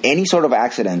anything, any sort of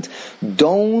accident,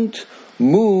 don't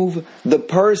move the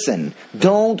person.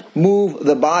 Don't move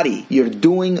the body. You're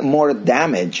doing more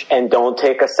damage. And don't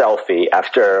take a selfie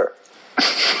after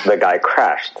the guy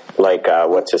crashed. Like,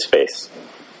 what's his face?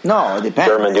 No, it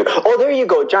depends. German dude. Oh, there you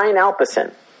go. Giant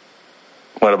Alpecin.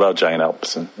 What about Giant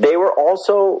Alpecin? They were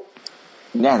also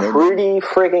pretty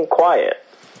friggin' quiet.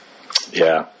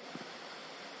 Yeah.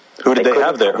 Who did they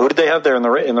have there? Who did they have there in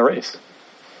the race?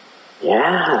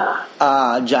 Yeah.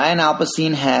 Giant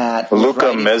Alpecin had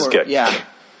Luka Mezgec.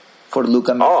 For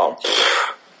Luka Mezgec.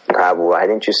 Oh, why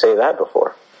didn't you say that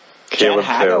before? Jan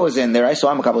Haga was in there. I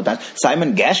saw him a couple of times.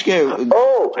 Simon Geschke.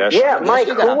 Oh, yeah, Mike.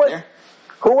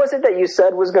 Who was it that you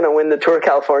said was going to win the Tour of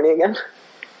California again?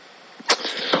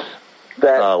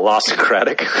 Lawson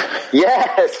Craddock.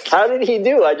 Yes. How did he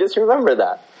do? I just remember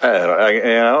that.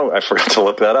 I forgot to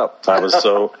look that up. I was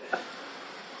so...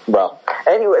 Well,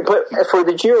 anyway, but for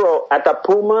the Giro,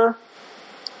 Atapuma,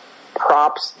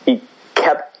 props, he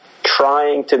kept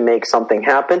trying to make something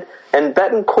happen. And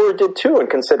Betancourt did too, and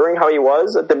considering how he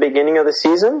was at the beginning of the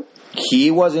season...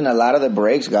 He was in a lot of the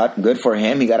breaks. Good for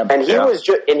him. He got a... And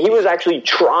he was actually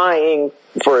trying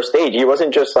for a stage. He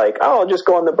wasn't just like, I'll just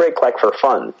go on the break like for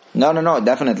fun. No,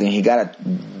 definitely. He got a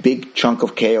big chunk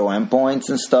of KOM points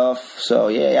and stuff. So,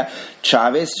 yeah.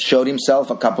 Chavez showed himself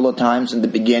a couple of times in the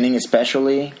beginning,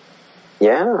 especially.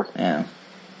 Yeah.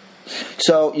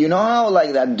 So, you know how,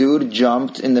 like, that dude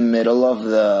jumped in the middle of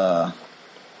the...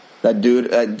 That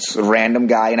dude, random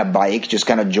guy in a bike, just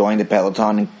kind of joined the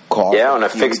peloton and caused on a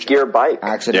fixed gear bike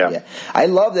accident. Yeah. I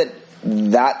love that.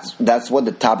 That's what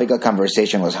the topic of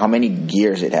conversation was. How many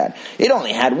gears it had? It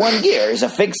only had one gear. It was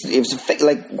fixed.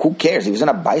 Like, who cares? He was on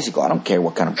a bicycle. I don't care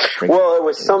what kind of. Well, it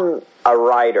was a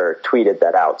rider tweeted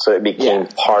that out, so it became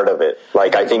part of it.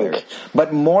 Like, I think. Weird.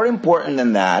 But more important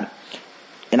than that.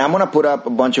 And I'm going to put up a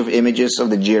bunch of images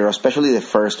of the Giro, especially the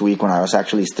first week when I was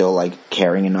actually still, like,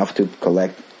 caring enough to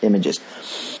collect images.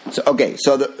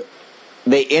 So,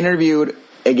 they interviewed,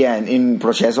 again, in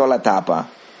Processo alla Tappa,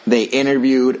 they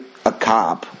interviewed a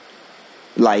cop,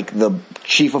 like the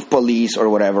chief of police or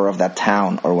whatever of that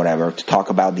town or whatever, to talk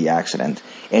about the accident.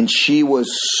 And she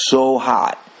was so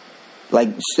hot.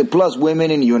 Like, plus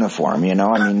women in uniform, you know?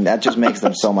 I mean, that just makes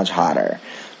them so much hotter.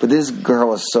 But this girl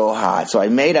was so hot. So I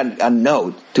made a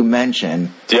note to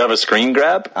mention. Do you have a screen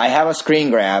grab? I have a screen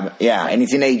grab, yeah. And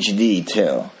it's in HD,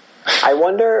 too. I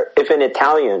wonder if in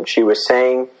Italian she was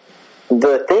saying,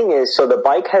 the thing is, so the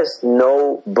bike has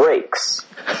no brakes.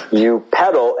 You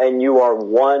pedal and you are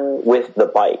one with the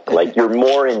bike. Like, you're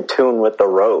more in tune with the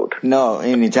road. No,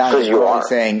 in Italian you are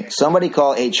saying, somebody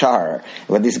call HR.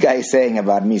 What this guy is saying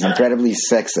about me is incredibly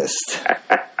sexist.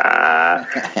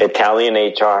 Italian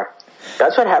HR.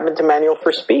 That's what happened to Manual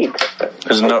for Speed.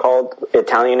 They called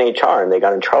Italian HR and they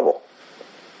got in trouble.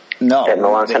 No. At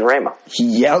Milan San Remo.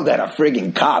 He yelled at a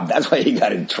friggin' cop. That's why he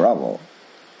got in trouble.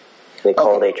 They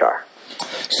called HR.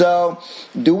 So,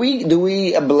 do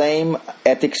we blame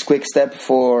Ethics Quickstep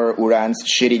for Uran's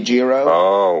shitty Giro?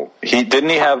 Oh, didn't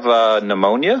he have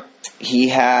pneumonia? He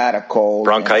had a cold.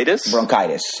 Bronchitis,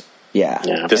 yeah.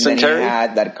 Dysentery? And then he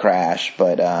had that crash,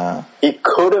 but... He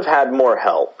could have had more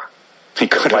help. He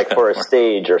could like for a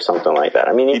stage or something like that.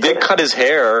 I mean, he did cut his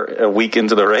hair a week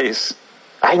into the race.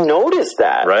 I noticed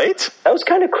that. Right? That was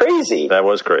kind of crazy. That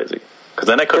was crazy.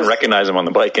 because then I couldn't recognize him on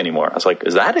the bike anymore. I was like,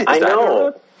 is that it? I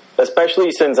know.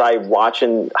 Especially since I watch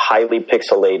in highly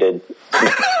pixelated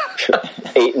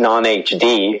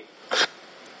non-HD.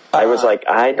 I was like,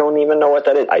 I don't even know what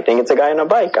that is. I think it's a guy on a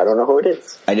bike. I don't know who it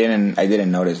is. I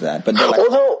didn't notice that. But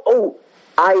although,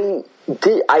 I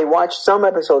watched some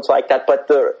episodes like that, but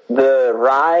the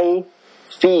Rai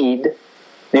feed,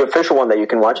 the official one that you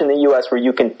can watch in the US, where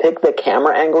you can pick the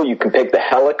camera angle, you can pick the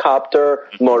helicopter,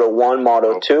 Moto 1,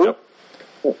 Moto 2.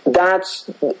 That's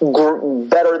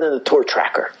better than the Tour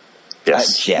Tracker.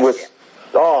 Yes. Yes.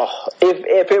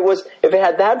 If it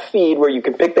had that feed where you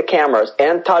can pick the cameras,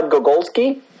 and Todd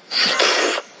Gogolski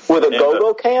with a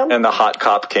go-go cam and the hot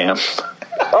cop cam.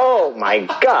 Oh my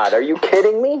God! Are you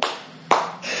kidding me?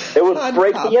 It would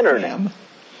break the internet.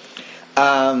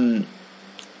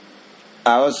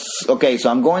 So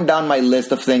I'm going down my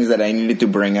list of things that I needed to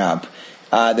bring up.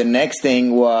 The next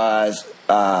thing was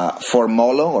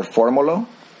Formolo.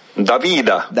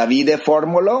 Davide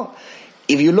Formolo.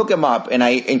 If you look him up, and I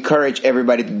encourage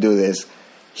everybody to do this,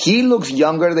 he looks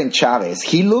younger than Chavez.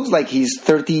 He looks like he's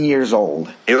 13 years old.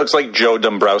 He looks like Joe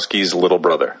Dombrowski's little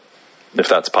brother, if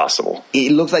that's possible.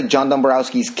 He looks like John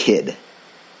Dombrowski's kid.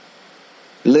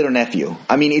 Little nephew.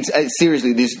 I mean, it's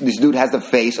seriously, this dude has the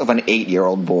face of an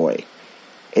 8-year-old boy.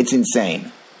 It's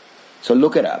insane. So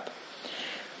look it up.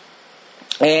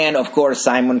 And, of course,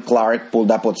 Simon Clark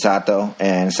pulled up Pozzato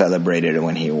and celebrated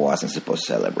when he wasn't supposed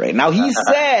to celebrate. Now, he says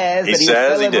that he was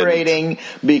celebrating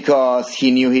because he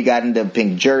knew he got in the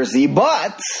pink jersey,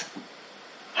 but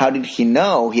how did he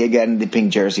know he had gotten the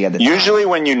pink jersey at the time? Usually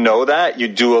when you know that, you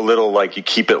do a little, like, you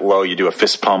keep it low, you do a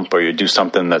fist pump, or you do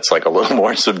something that's, like, a little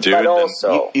more subdued. But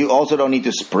also, you also don't need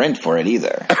to sprint for it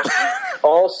either.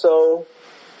 Also,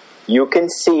 you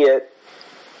can see it.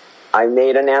 I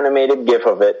made an animated GIF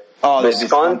of it.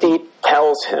 Visconti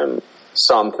tells him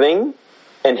something,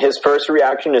 and his first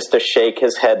reaction is to shake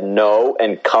his head no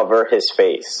and cover his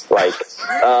face.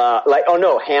 Hands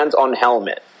on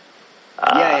helmet.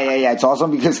 Yeah. It's awesome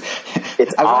because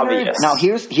it's obvious. Now,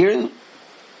 here's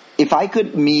if I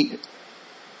could meet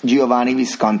Giovanni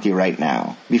Visconti right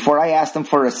now, before I asked him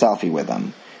for a selfie with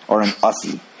him or an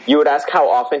Aussie. You would ask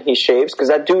how often he shaves? Because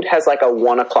that dude has like a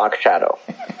 1 o'clock shadow.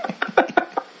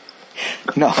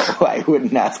 No, I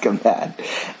wouldn't ask him that.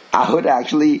 I would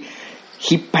actually...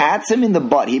 He pats him in the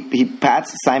butt. He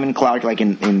pats Simon Clark like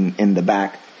in the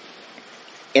back.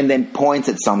 And then points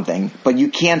at something. But you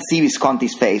can't see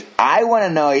Visconti's face. I want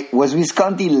to know, was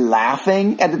Visconti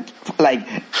laughing at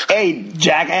hey,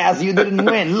 jackass, you didn't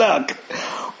win, look.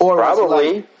 Or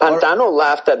probably. Pantano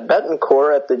laughed at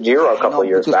Betancourt at the Giro a couple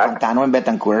years back. Pantano and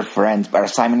Betancourt are friends. But are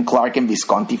Simon Clark and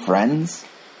Visconti friends?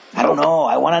 I don't know.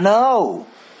 I want to know.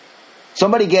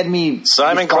 Somebody get me...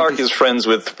 Simon Clark is friends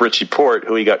with Richie Porte,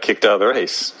 who he got kicked out of the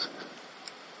race.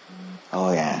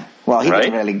 Oh, yeah. Well, he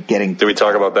didn't really get him... Did we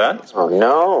talk about that? Oh,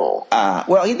 no.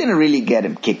 Well, he didn't really get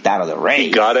him kicked out of the race.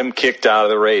 He got him kicked out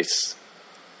of the race.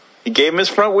 He gave him his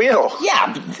front wheel.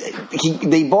 Yeah.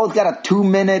 They both got a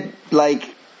 2-minute,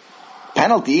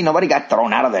 penalty. Nobody got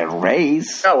thrown out of the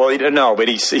race. Oh, well, but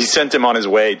he sent him on his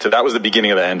way to... That was the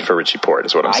beginning of the end for Richie Porte,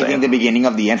 is what I'm saying. I think the beginning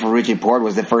of the end for Richie Porte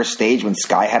was the first stage when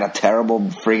Sky had a terrible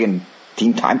friggin'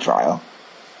 team time trial.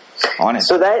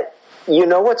 Honestly. So that... You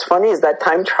know what's funny is that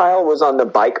time trial was on a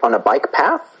bike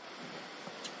path.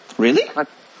 Really?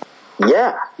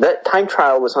 Yeah, that time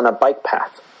trial was on a bike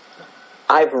path.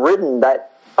 I've ridden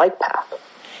that bike path.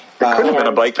 It couldn't have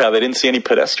been a bike path. I didn't see any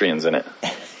pedestrians in it.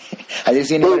 I didn't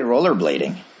see anybody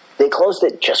rollerblading. They closed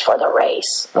it just for the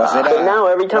race. But now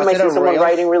every time I see someone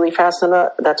riding really fast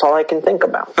that's all I can think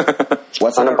about.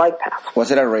 What's on a bike path.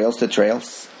 Was it a rails to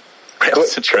trails?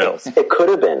 Rails to trails. It could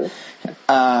have been.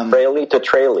 Traili to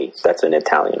traili. That's in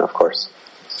Italian, of course.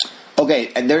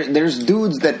 Okay, there's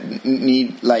dudes that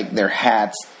need their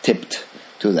hats tipped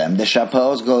to them. The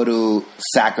chapeaus go to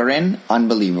Sakharin,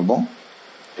 unbelievable.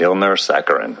 Ilnur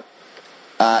Sakharin.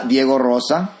 Diego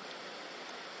Rosa.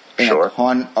 Sure. A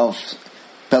ton of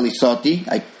Pellizotti.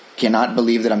 I cannot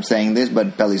believe that I'm saying this,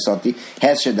 but Pellizotti.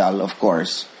 Hesjedal, of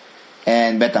course.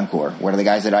 And Betancourt were the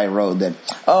guys that I rode that.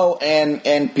 Oh, and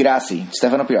Pirazzi,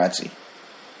 Stefano Pirazzi.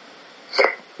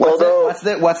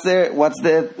 What's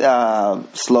the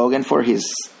slogan for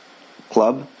his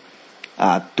club?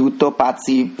 Tutto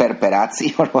Pazzi per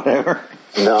Perazzi or whatever.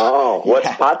 No, what's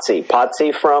Pazzi?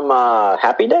 Pazzi from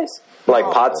Happy Days?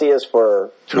 Pazzi is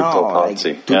for Tutto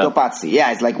Pazzi. Tutto Pazzi.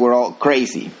 Yeah, it's like we're all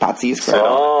crazy. Pazzi is crazy.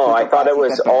 Oh, Tutto I thought Pazzi, it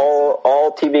was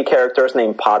all TV characters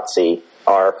named Pazzi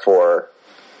are for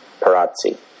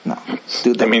Perazzi. No.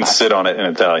 That means sit on it in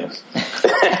Italian.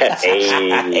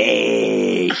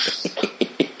 Hey.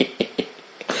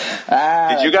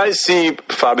 Did you guys see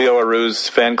Fabio Aru's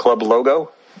fan club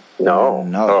logo? No.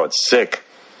 Oh, it's sick.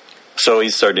 So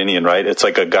he's Sardinian, right? It's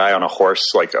like a guy on a horse,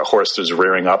 like a horse is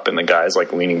rearing up and the guy's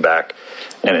like leaning back.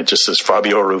 And it just says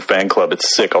Fabio Aru fan club.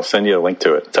 It's sick. I'll send you a link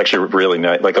to it. It's actually really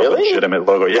nice, like a legitimate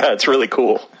logo. Yeah, it's really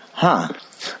cool. Huh.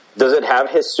 Does it have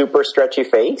his super stretchy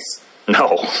face?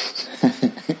 No.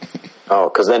 Oh,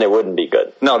 because then it wouldn't be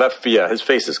good. No, his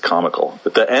face is comical.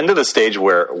 At the end of the stage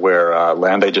where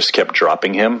Lande just kept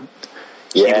dropping him,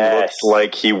 he looked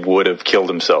like he would have killed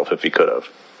himself if he could have.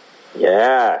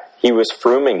 Yeah, he was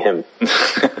Frooming him.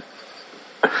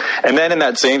 And then in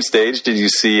that same stage, did you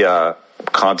see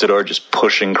Contador just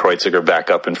pushing Kreuziger back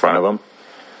up in front of him?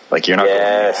 Like, you're not going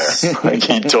there. Like,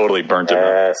 he totally burnt him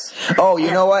up. Oh,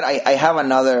 you know what? I have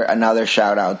another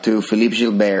shout out to Philippe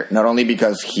Gilbert, not only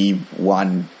because he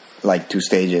won like 2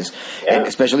 stages, and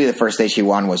especially the first stage he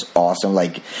won was awesome.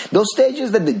 Like, those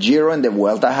stages that the Giro and the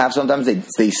Vuelta have, sometimes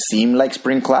they seem like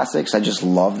sprint classics. I just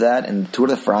love that, and Tour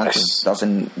de France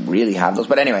doesn't really have those.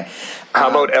 But anyway, how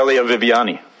about Elia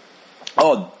Viviani?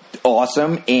 Oh,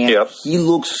 awesome. And he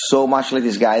looks so much like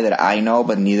this guy that I know,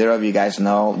 but neither of you guys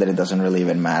know, that it doesn't really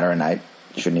even matter, and I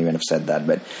shouldn't even have said that,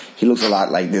 but he looks a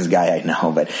lot like this guy I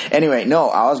know. But anyway, no,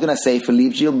 I was going to say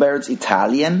Philippe Gilbert's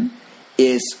Italian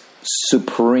is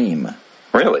supreme.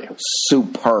 Really?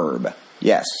 Superb.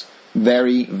 Yes.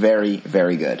 Very, very,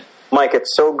 very good. Mike,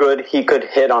 it's so good he could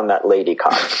hit on that lady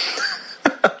cop.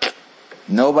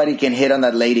 Nobody can hit on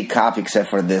that lady cop except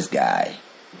for this guy.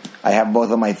 I have both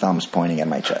of my thumbs pointing at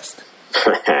my chest.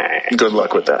 Good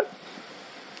luck with that.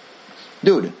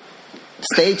 Dude,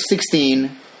 stage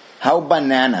 16, how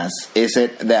bananas is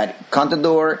it that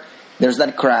Contador, there's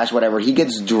that crash, whatever, he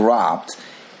gets dropped,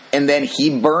 and then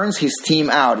he burns his team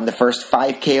out in the first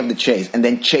 5K of the chase, and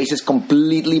then chases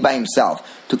completely by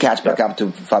himself to catch back up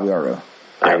to Fabio Aru.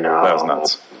 I know. That was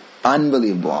nuts.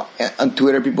 Unbelievable. On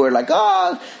Twitter, people are like,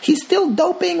 oh, he's still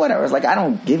doping, whatever. It's like, I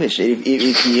don't give a shit.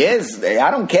 If he is,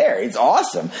 I don't care. It's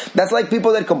awesome. That's like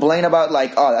people that complain about,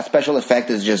 like, oh, that special effect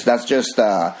is just, that's just,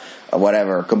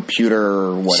 whatever,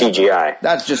 computer, whatever. CGI.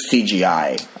 That's just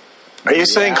CGI. Are you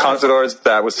saying Contador's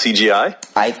that was CGI?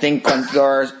 I think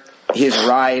Contador's, his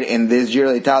ride in this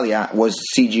Giro d'Italia was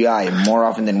CGI more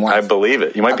often than once. I believe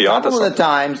it. You might be onto something. A couple of the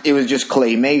times, it was just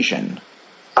claymation.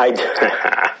 I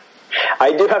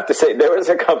do have to say, there was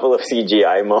a couple of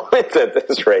CGI moments at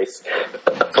this race,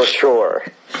 for sure.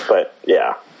 But,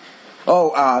 yeah.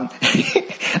 Oh, I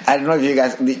don't know if you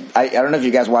guys. I don't know if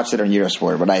you guys watched it on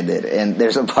Eurosport, but I did. And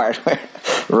there's a part where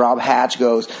Rob Hatch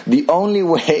goes, "The only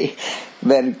way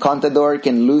that Contador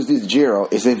can lose this Giro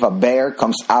is if a bear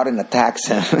comes out and attacks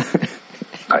him."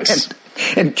 Nice.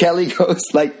 And Kelly goes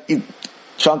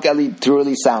Sean Kelly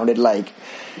truly sounded like.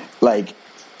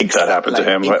 That happened to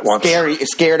him once.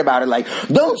 Scared about it. Like,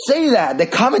 don't say that. The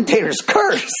commentators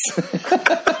curse.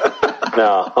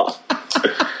 No.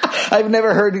 I've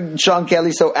never heard Sean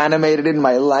Kelly so animated in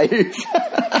my life.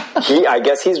 I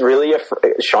guess he's really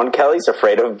Sean Kelly's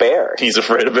afraid of bears. He's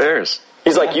afraid of bears.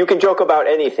 He's like, you can joke about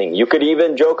anything. You could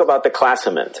even joke about the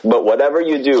classement. But whatever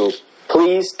you do,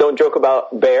 please don't joke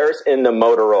about bears in the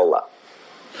Motorola.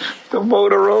 The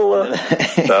Motorola.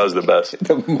 That was the best.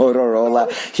 The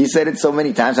Motorola. He said it so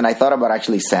many times, and I thought about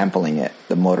actually sampling it,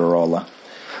 the Motorola.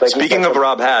 Speaking of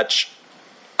Rob Hatch,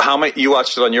 you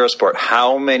watched it on Eurosport.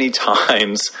 How many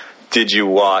times did you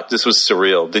watch? This was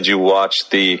surreal. Did you watch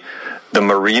the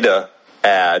Merida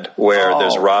ad where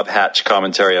there's Rob Hatch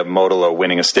commentary of Modolo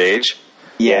winning a stage?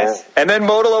 Yes. And then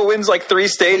Modolo wins like 3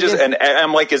 stages, and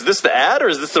I'm like, is this the ad or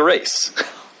is this the race?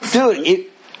 Dude,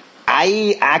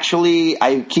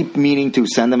 I keep meaning to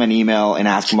send him an email and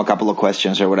ask him a couple of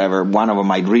questions or whatever. One of them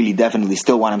I really definitely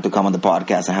still want him to come on the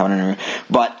podcast. I haven't interviewed,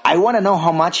 but I want to know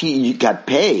how much he got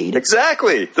paid.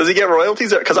 Exactly. Does he get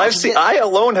royalties? Because I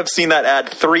alone have seen that ad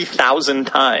 3,000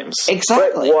 times.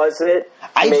 Exactly. But was it?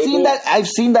 I've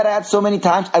seen that ad so many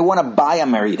times. I want to buy a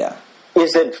Merida.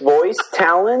 Is it voice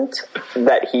talent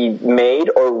that he made,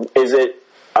 or is it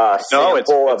a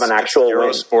sample of an actual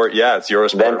Eurosport? win? Yeah, it's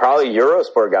Eurosport. Then probably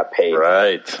Eurosport got paid.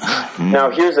 Right. Now,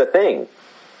 here's the thing.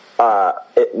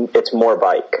 It's more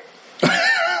bike.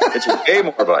 It's way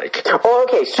more bike. Oh,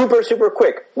 okay. Super, super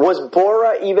quick. Was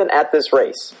Bora even at this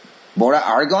race? Bora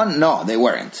Aragon? No, they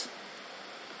weren't.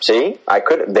 See?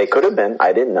 They could have been.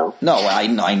 I didn't know. No, I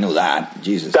knew that.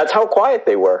 Jesus. That's how quiet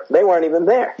they were. They weren't even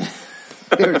there.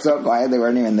 They were so quiet, they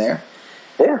weren't even there.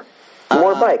 Yeah.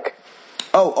 More bike.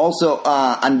 Oh, also,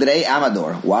 Andre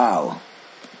Amador. Wow.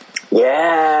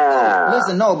 Yeah.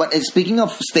 Listen, no, but speaking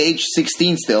of stage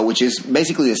 16 still, which is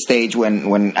basically the stage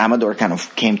when Amador kind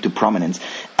of came to prominence,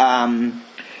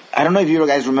 I don't know if you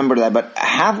guys remember that, but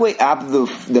halfway up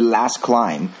the last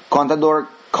climb, Contador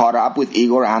caught up with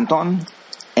Igor Anton,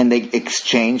 and they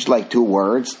exchanged like 2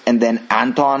 words, and then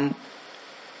Anton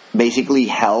basically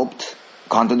helped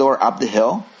Contador up the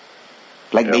hill,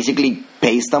 basically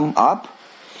paced them up.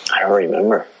 I don't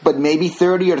remember. But maybe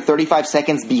 30 or 35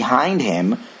 seconds behind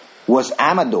him was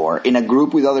Amador in a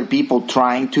group with other people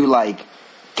trying to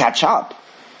catch up.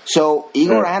 So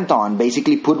Igor Anton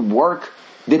basically did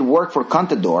work for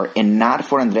Contador and not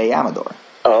for Andrei Amador.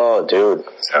 Oh, dude.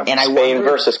 Yeah. And Spain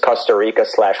versus Costa Rica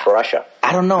 / Russia.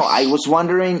 I don't know. I was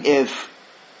wondering if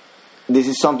this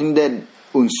is something that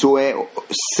Unsue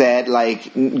said,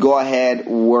 go ahead,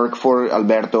 work for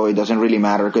Alberto. It doesn't really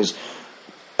matter because,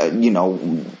 I don't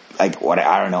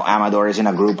know, Amador is in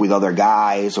a group with other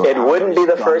guys. Or it wouldn't be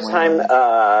the first time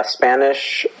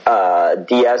Spanish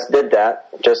Diaz did that.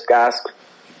 Just ask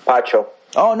Pacho.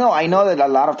 Oh, no, I know that a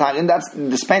lot of times, and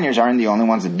the Spaniards aren't the only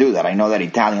ones that do that. I know that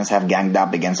Italians have ganged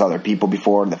up against other people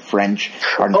before. The French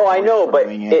are Oh, I know, but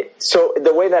it. So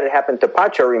the way that it happened to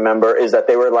Pacho, remember, is that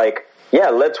they were like, yeah,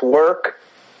 let's work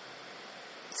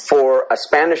for a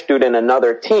Spanish dude in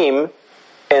another team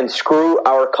and screw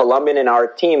our Colombian in our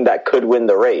team that could win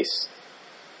the race.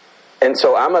 And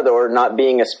so Amador, not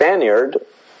being a Spaniard,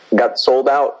 got sold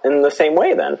out in the same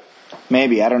way then.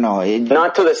 Maybe, I don't know.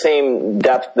 Not to the same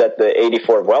depth that the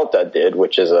 84 Vuelta did,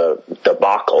 which is a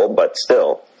debacle, but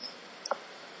still.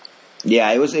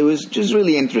 Yeah, it was just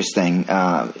really interesting.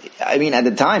 I mean, at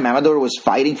the time, Amador was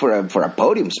fighting for a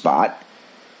podium spot.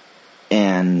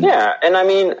 And yeah, and I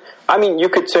mean, you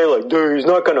could say, dude, he's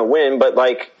not going to win, but,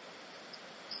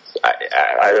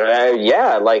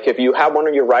 yeah, if you have one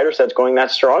of your riders that's going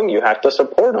that strong, you have to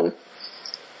support him.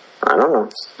 I don't know.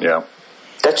 Yeah.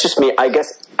 That's just me. I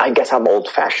guess I'm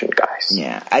old-fashioned, guys.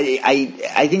 Yeah,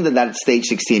 I think that stage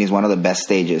 16 is one of the best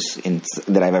stages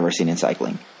that I've ever seen in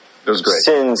cycling. It was great.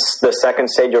 Since the second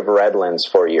stage of Redlands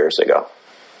 4 years ago.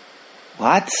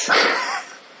 What?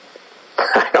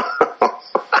 I don't know.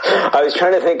 I was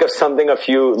trying to think of something a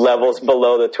few levels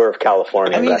below the Tour of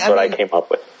California. That's what I came up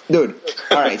with. Dude,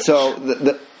 all right, so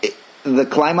the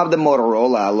climb up the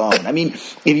Motorola alone. I mean,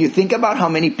 if you think about how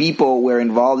many people were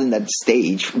involved in that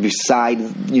stage, besides,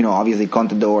 obviously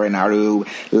Contador and Aru,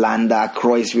 Landa,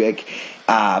 Kruijswijk,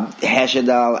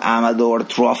 Hesjedal, Amador,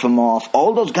 Trofimov,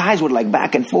 all those guys were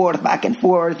back and forth,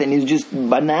 and it's just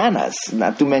bananas.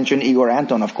 Not to mention Igor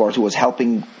Anton, of course, who was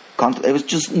helping. It was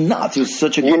just nuts. It was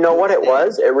such a. You know what it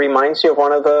was? It reminds you of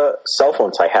one of the cell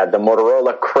phones I had, the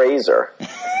Motorola Krazer.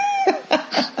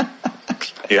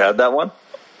 You had that one?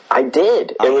 I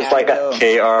did. It was like a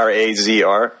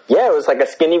KRAZR. Yeah, it was like a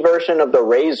skinny version of the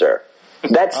Razor.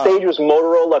 That stage was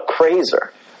Motorola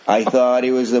Krazer. I thought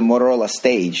it was the Motorola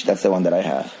Stage. That's the one that I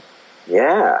have.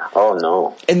 Yeah. Oh,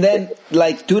 no. And then,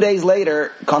 2 days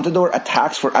later, Contador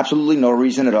attacks for absolutely no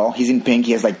reason at all. He's in pink.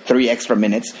 He has 3 extra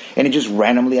minutes, and he just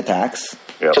randomly attacks.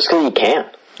 Yep. Just because he can.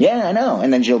 Yeah, I know.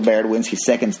 And then Gilbert wins his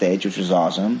second stage, which was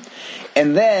awesome.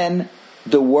 And then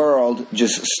the world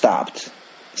just stopped.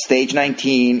 Stage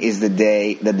 19 is the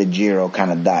day that the Giro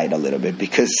kind of died a little bit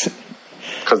because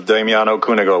Damiano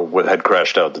Cunego had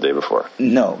crashed out the day before.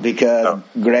 No, because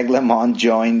Greg LeMond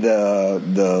joined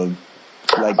the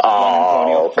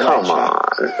oh, come on.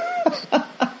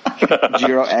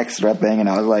 Giro Extra thing, and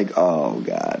I was like, oh,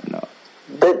 God, no.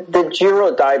 The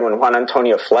Giro died when Juan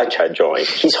Antonio Flecha joined.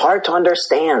 He's hard to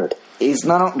understand. He's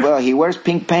not, well, he wears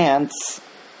pink pants.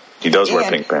 He does wear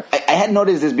pink pants. I had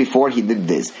noticed this before he did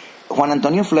this. Juan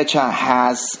Antonio Flecha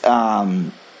has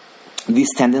this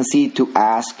tendency to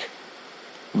ask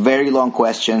very long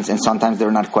questions, and sometimes they're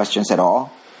not questions at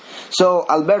all. So,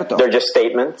 Alberto. They're just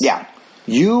statements? Yeah.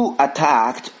 You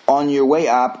attacked on your way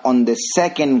up on the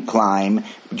second climb.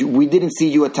 We didn't see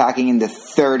you attacking in the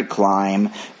third climb.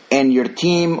 And your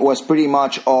team was pretty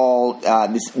much all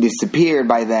disappeared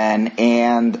by then.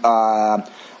 And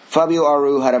Fabio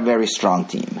Aru had a very strong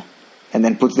team. And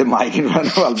then puts the mic in front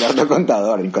of Alberto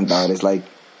Contador. And Contador is like,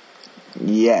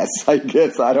 yes, I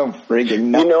guess I don't freaking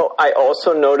know. You know, I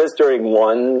also noticed during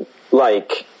one,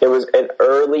 it was an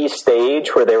early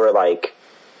stage where they were like,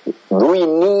 we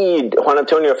need Juan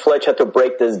Antonio Flecha to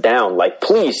break this down.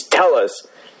 Please tell us.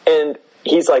 And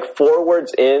he's 4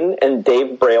 words in, and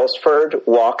Dave Brailsford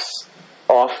walks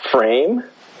off frame.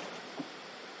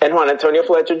 And Juan Antonio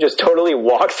Flecha just totally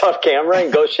walks off camera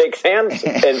and goes shakes hands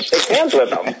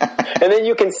with him. And then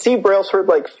you can see Brailsford,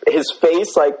 his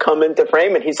face, come into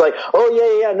frame, and he's like,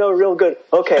 oh, yeah, no, real good.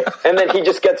 Okay. And then he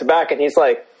just gets back, and he's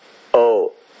like,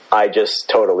 oh, I just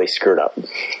totally screwed up.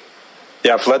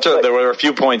 Yeah, Fletcher, there were a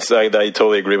few points, I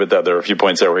totally agree with that. There were a few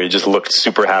points there where he just looked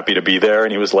super happy to be there,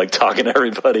 and he was like talking to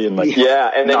everybody and like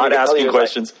and then not asking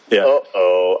questions. Like,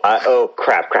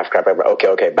 crap.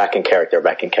 Okay, back in character.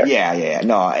 Yeah.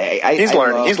 No, he's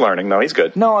learning. No, he's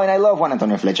good. No, and I love Juan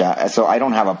Antonio Flecha, so I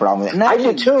don't have a problem with it. I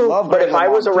do too, but if I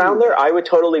was around there, I would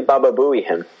totally Baba Booey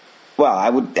him. Well, I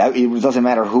would. It doesn't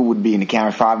matter who would be in the camera.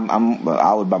 If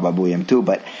I would Baba Booey him too,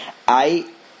 but I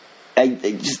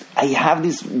have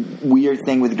this weird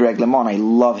thing with Greg LeMond. I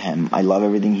love him. I love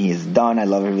everything he has done. I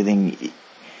love everything.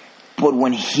 But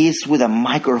when he's with a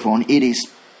microphone, it is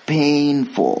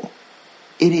painful.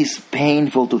 It is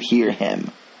painful to hear him.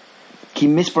 He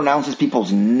mispronounces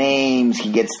people's names.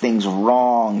 He gets things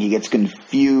wrong. He gets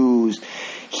confused.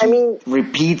 He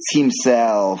repeats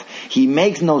himself. He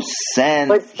makes no sense.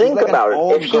 But think about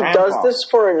it. If he does this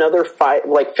for another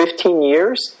 15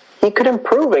 years, he could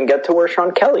improve and get to where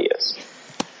Sean Kelly is.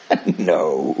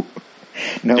 No.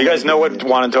 Do you guys know what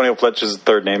Juan Antonio Fletcher's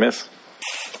third name is?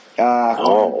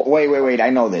 Wait.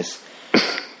 I know this.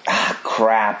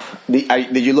 Crap.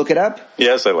 Did you look it up?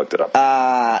 Yes, I looked it up.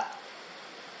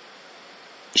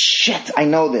 Shit, I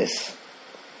know this.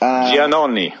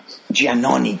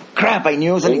 Giannoni. Crap, I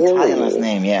knew it was an Italian last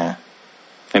name, yeah.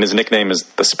 And his nickname is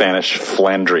the Spanish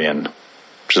Flandrian,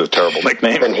 which is a terrible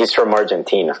nickname. And he's from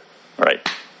Argentina. Right.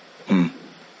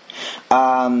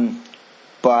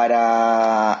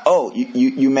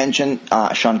 You mentioned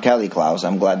Sean Kelly, Klaus.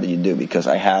 I'm glad that you do, because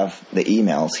I have the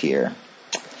emails here.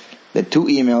 The 2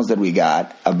 emails that we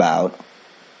got about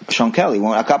Sean Kelly.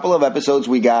 A couple of episodes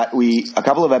ago,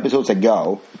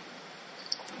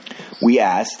 we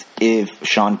asked if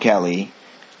Sean Kelly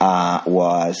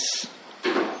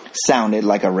sounded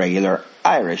like a regular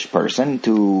Irish person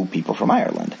to people from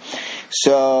Ireland.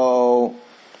 So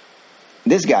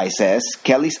this guy says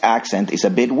Kelly's accent is a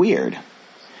bit weird.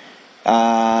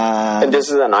 And this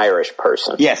is an Irish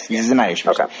person. Yes, this is an Irish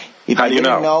person. Okay. If I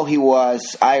didn't know he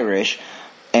was Irish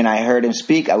and I heard him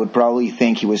speak, I would probably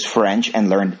think he was French and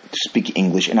learned to speak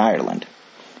English in Ireland.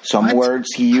 Some words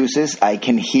he uses, I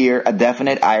can hear a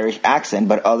definite Irish accent,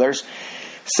 but others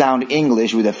sound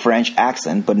English with a French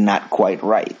accent, but not quite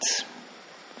right.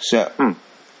 So,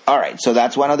 all right, so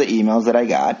that's one of the emails that I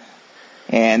got,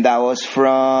 and that was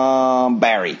from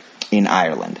Barry in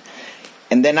Ireland.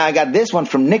 And then I got this one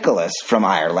from Nicholas from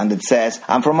Ireland. It says,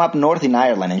 I'm from up north in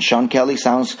Ireland, and Sean Kelly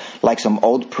sounds like some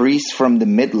old priest from the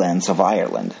Midlands of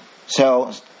Ireland.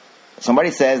 So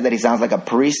somebody says that he sounds like a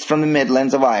priest from the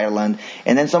Midlands of Ireland,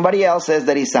 and then somebody else says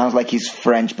that he sounds like he's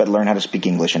French but learned how to speak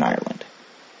English in Ireland.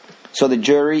 So the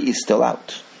jury is still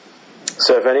out.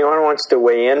 So if anyone wants to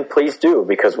weigh in, please do,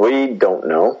 because we don't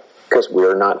know, because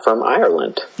we're not from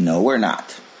Ireland. No, we're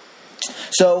not.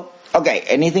 So, okay,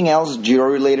 anything else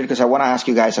Giro-related? Because I want to ask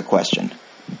you guys a question.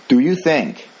 Do you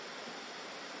think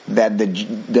that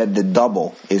the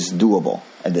double is doable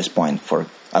at this point for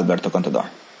Alberto Contador?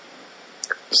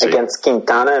 Against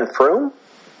Quintana and Froome?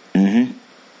 Mm-hmm.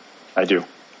 I do.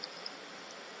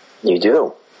 You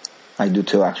do? I do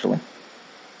too, actually.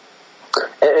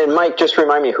 And Mike, just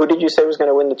remind me, who did you say was going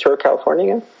to win the Tour of California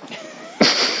again?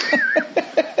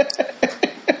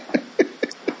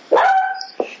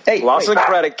 Lawson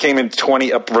Craddock came in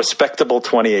a respectable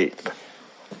 28th.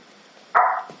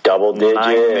 Double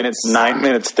digits. 9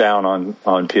 minutes down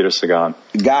on Peter Sagan.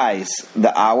 Guys,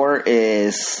 the hour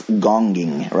is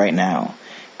gonging right now.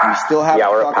 We still have to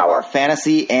talk about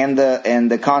fantasy and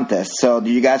the contest. So do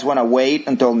you guys want to wait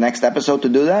until next episode to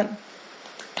do that?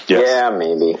 Yes. Yeah,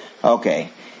 maybe. Okay.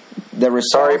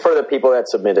 Sorry for the people that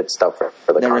submitted stuff for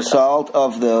the contest. Result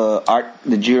of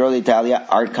the Giro d'Italia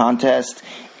art contest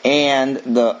and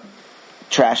the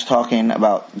trash talking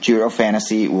about Giro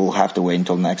fantasy will have to wait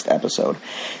until next episode.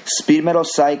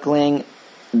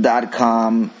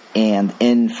 SpeedMetalCycling.com and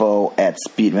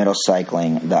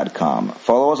info@speedmetalcycling.com.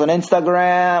 Follow us on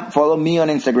Instagram. Follow me on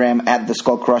Instagram at the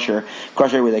Skull Crusher,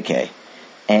 Crusher with a K.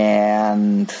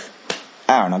 And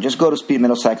I don't know, just go to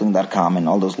speedmetalcycling.com and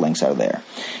all those links are there.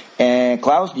 And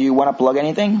Klaus, do you want to plug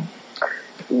anything?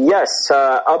 Yes,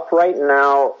 up right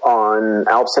now on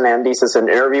Alps and Andes is an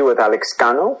interview with Alex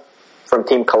Cano from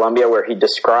Team Colombia, where he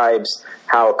describes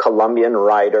how Colombian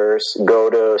riders go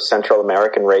to Central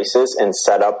American races and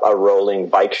set up a rolling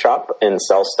bike shop and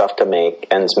sell stuff to make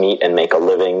ends meet and make a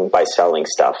living by selling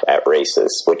stuff at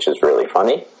races, which is really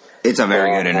funny. It's a very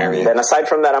good interview. Then aside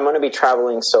from that, I'm going to be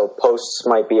traveling, so posts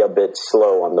might be a bit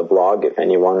slow on the blog if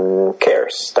anyone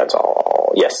cares. That's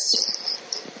all. Yes.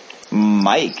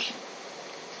 Mike.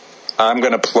 I'm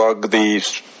going to plug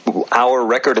our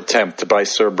record attempt by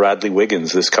Sir Bradley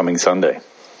Wiggins this coming Sunday.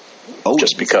 Oh,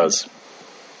 just because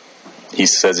he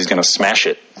says he's going to smash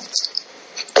it.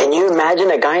 Can you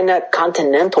imagine a guy in that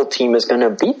Continental team is going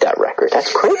to beat that record?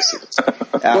 That's crazy.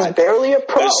 He's barely a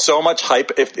pro. There's so much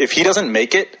hype. If he doesn't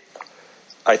make it,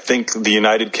 I think the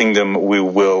United Kingdom it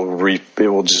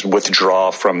will just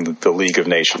withdraw from the League of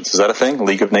Nations. Is that a thing?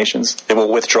 League of Nations? It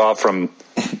will withdraw from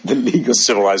the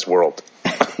civilized world.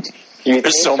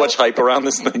 There's so much hype around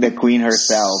this thing. The Queen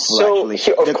herself.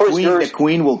 The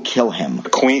Queen will kill him. The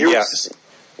Queen, yes.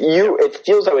 It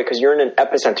feels that way because you're in an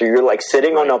epicenter. You're like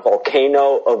sitting on a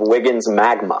volcano of Wiggins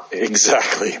magma.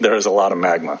 Exactly. There is a lot of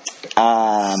magma.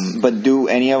 But do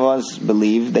any of us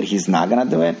believe that he's not going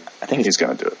to do it? I think he's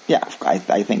going to do it. Yeah,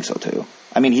 I think so too.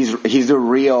 I mean, he's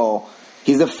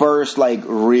the first like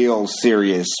real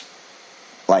serious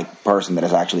like person that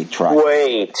has actually tried.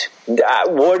 Wait,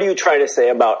 what are you trying to say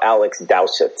about Alex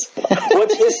Dowsett?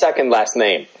 What's his second last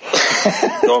name?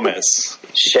 Gomez.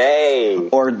 Shea.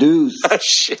 Or Deuce.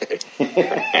 Shea.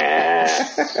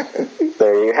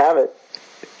 There you have it.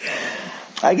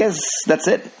 I guess that's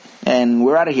it. And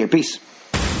we're out of here. Peace.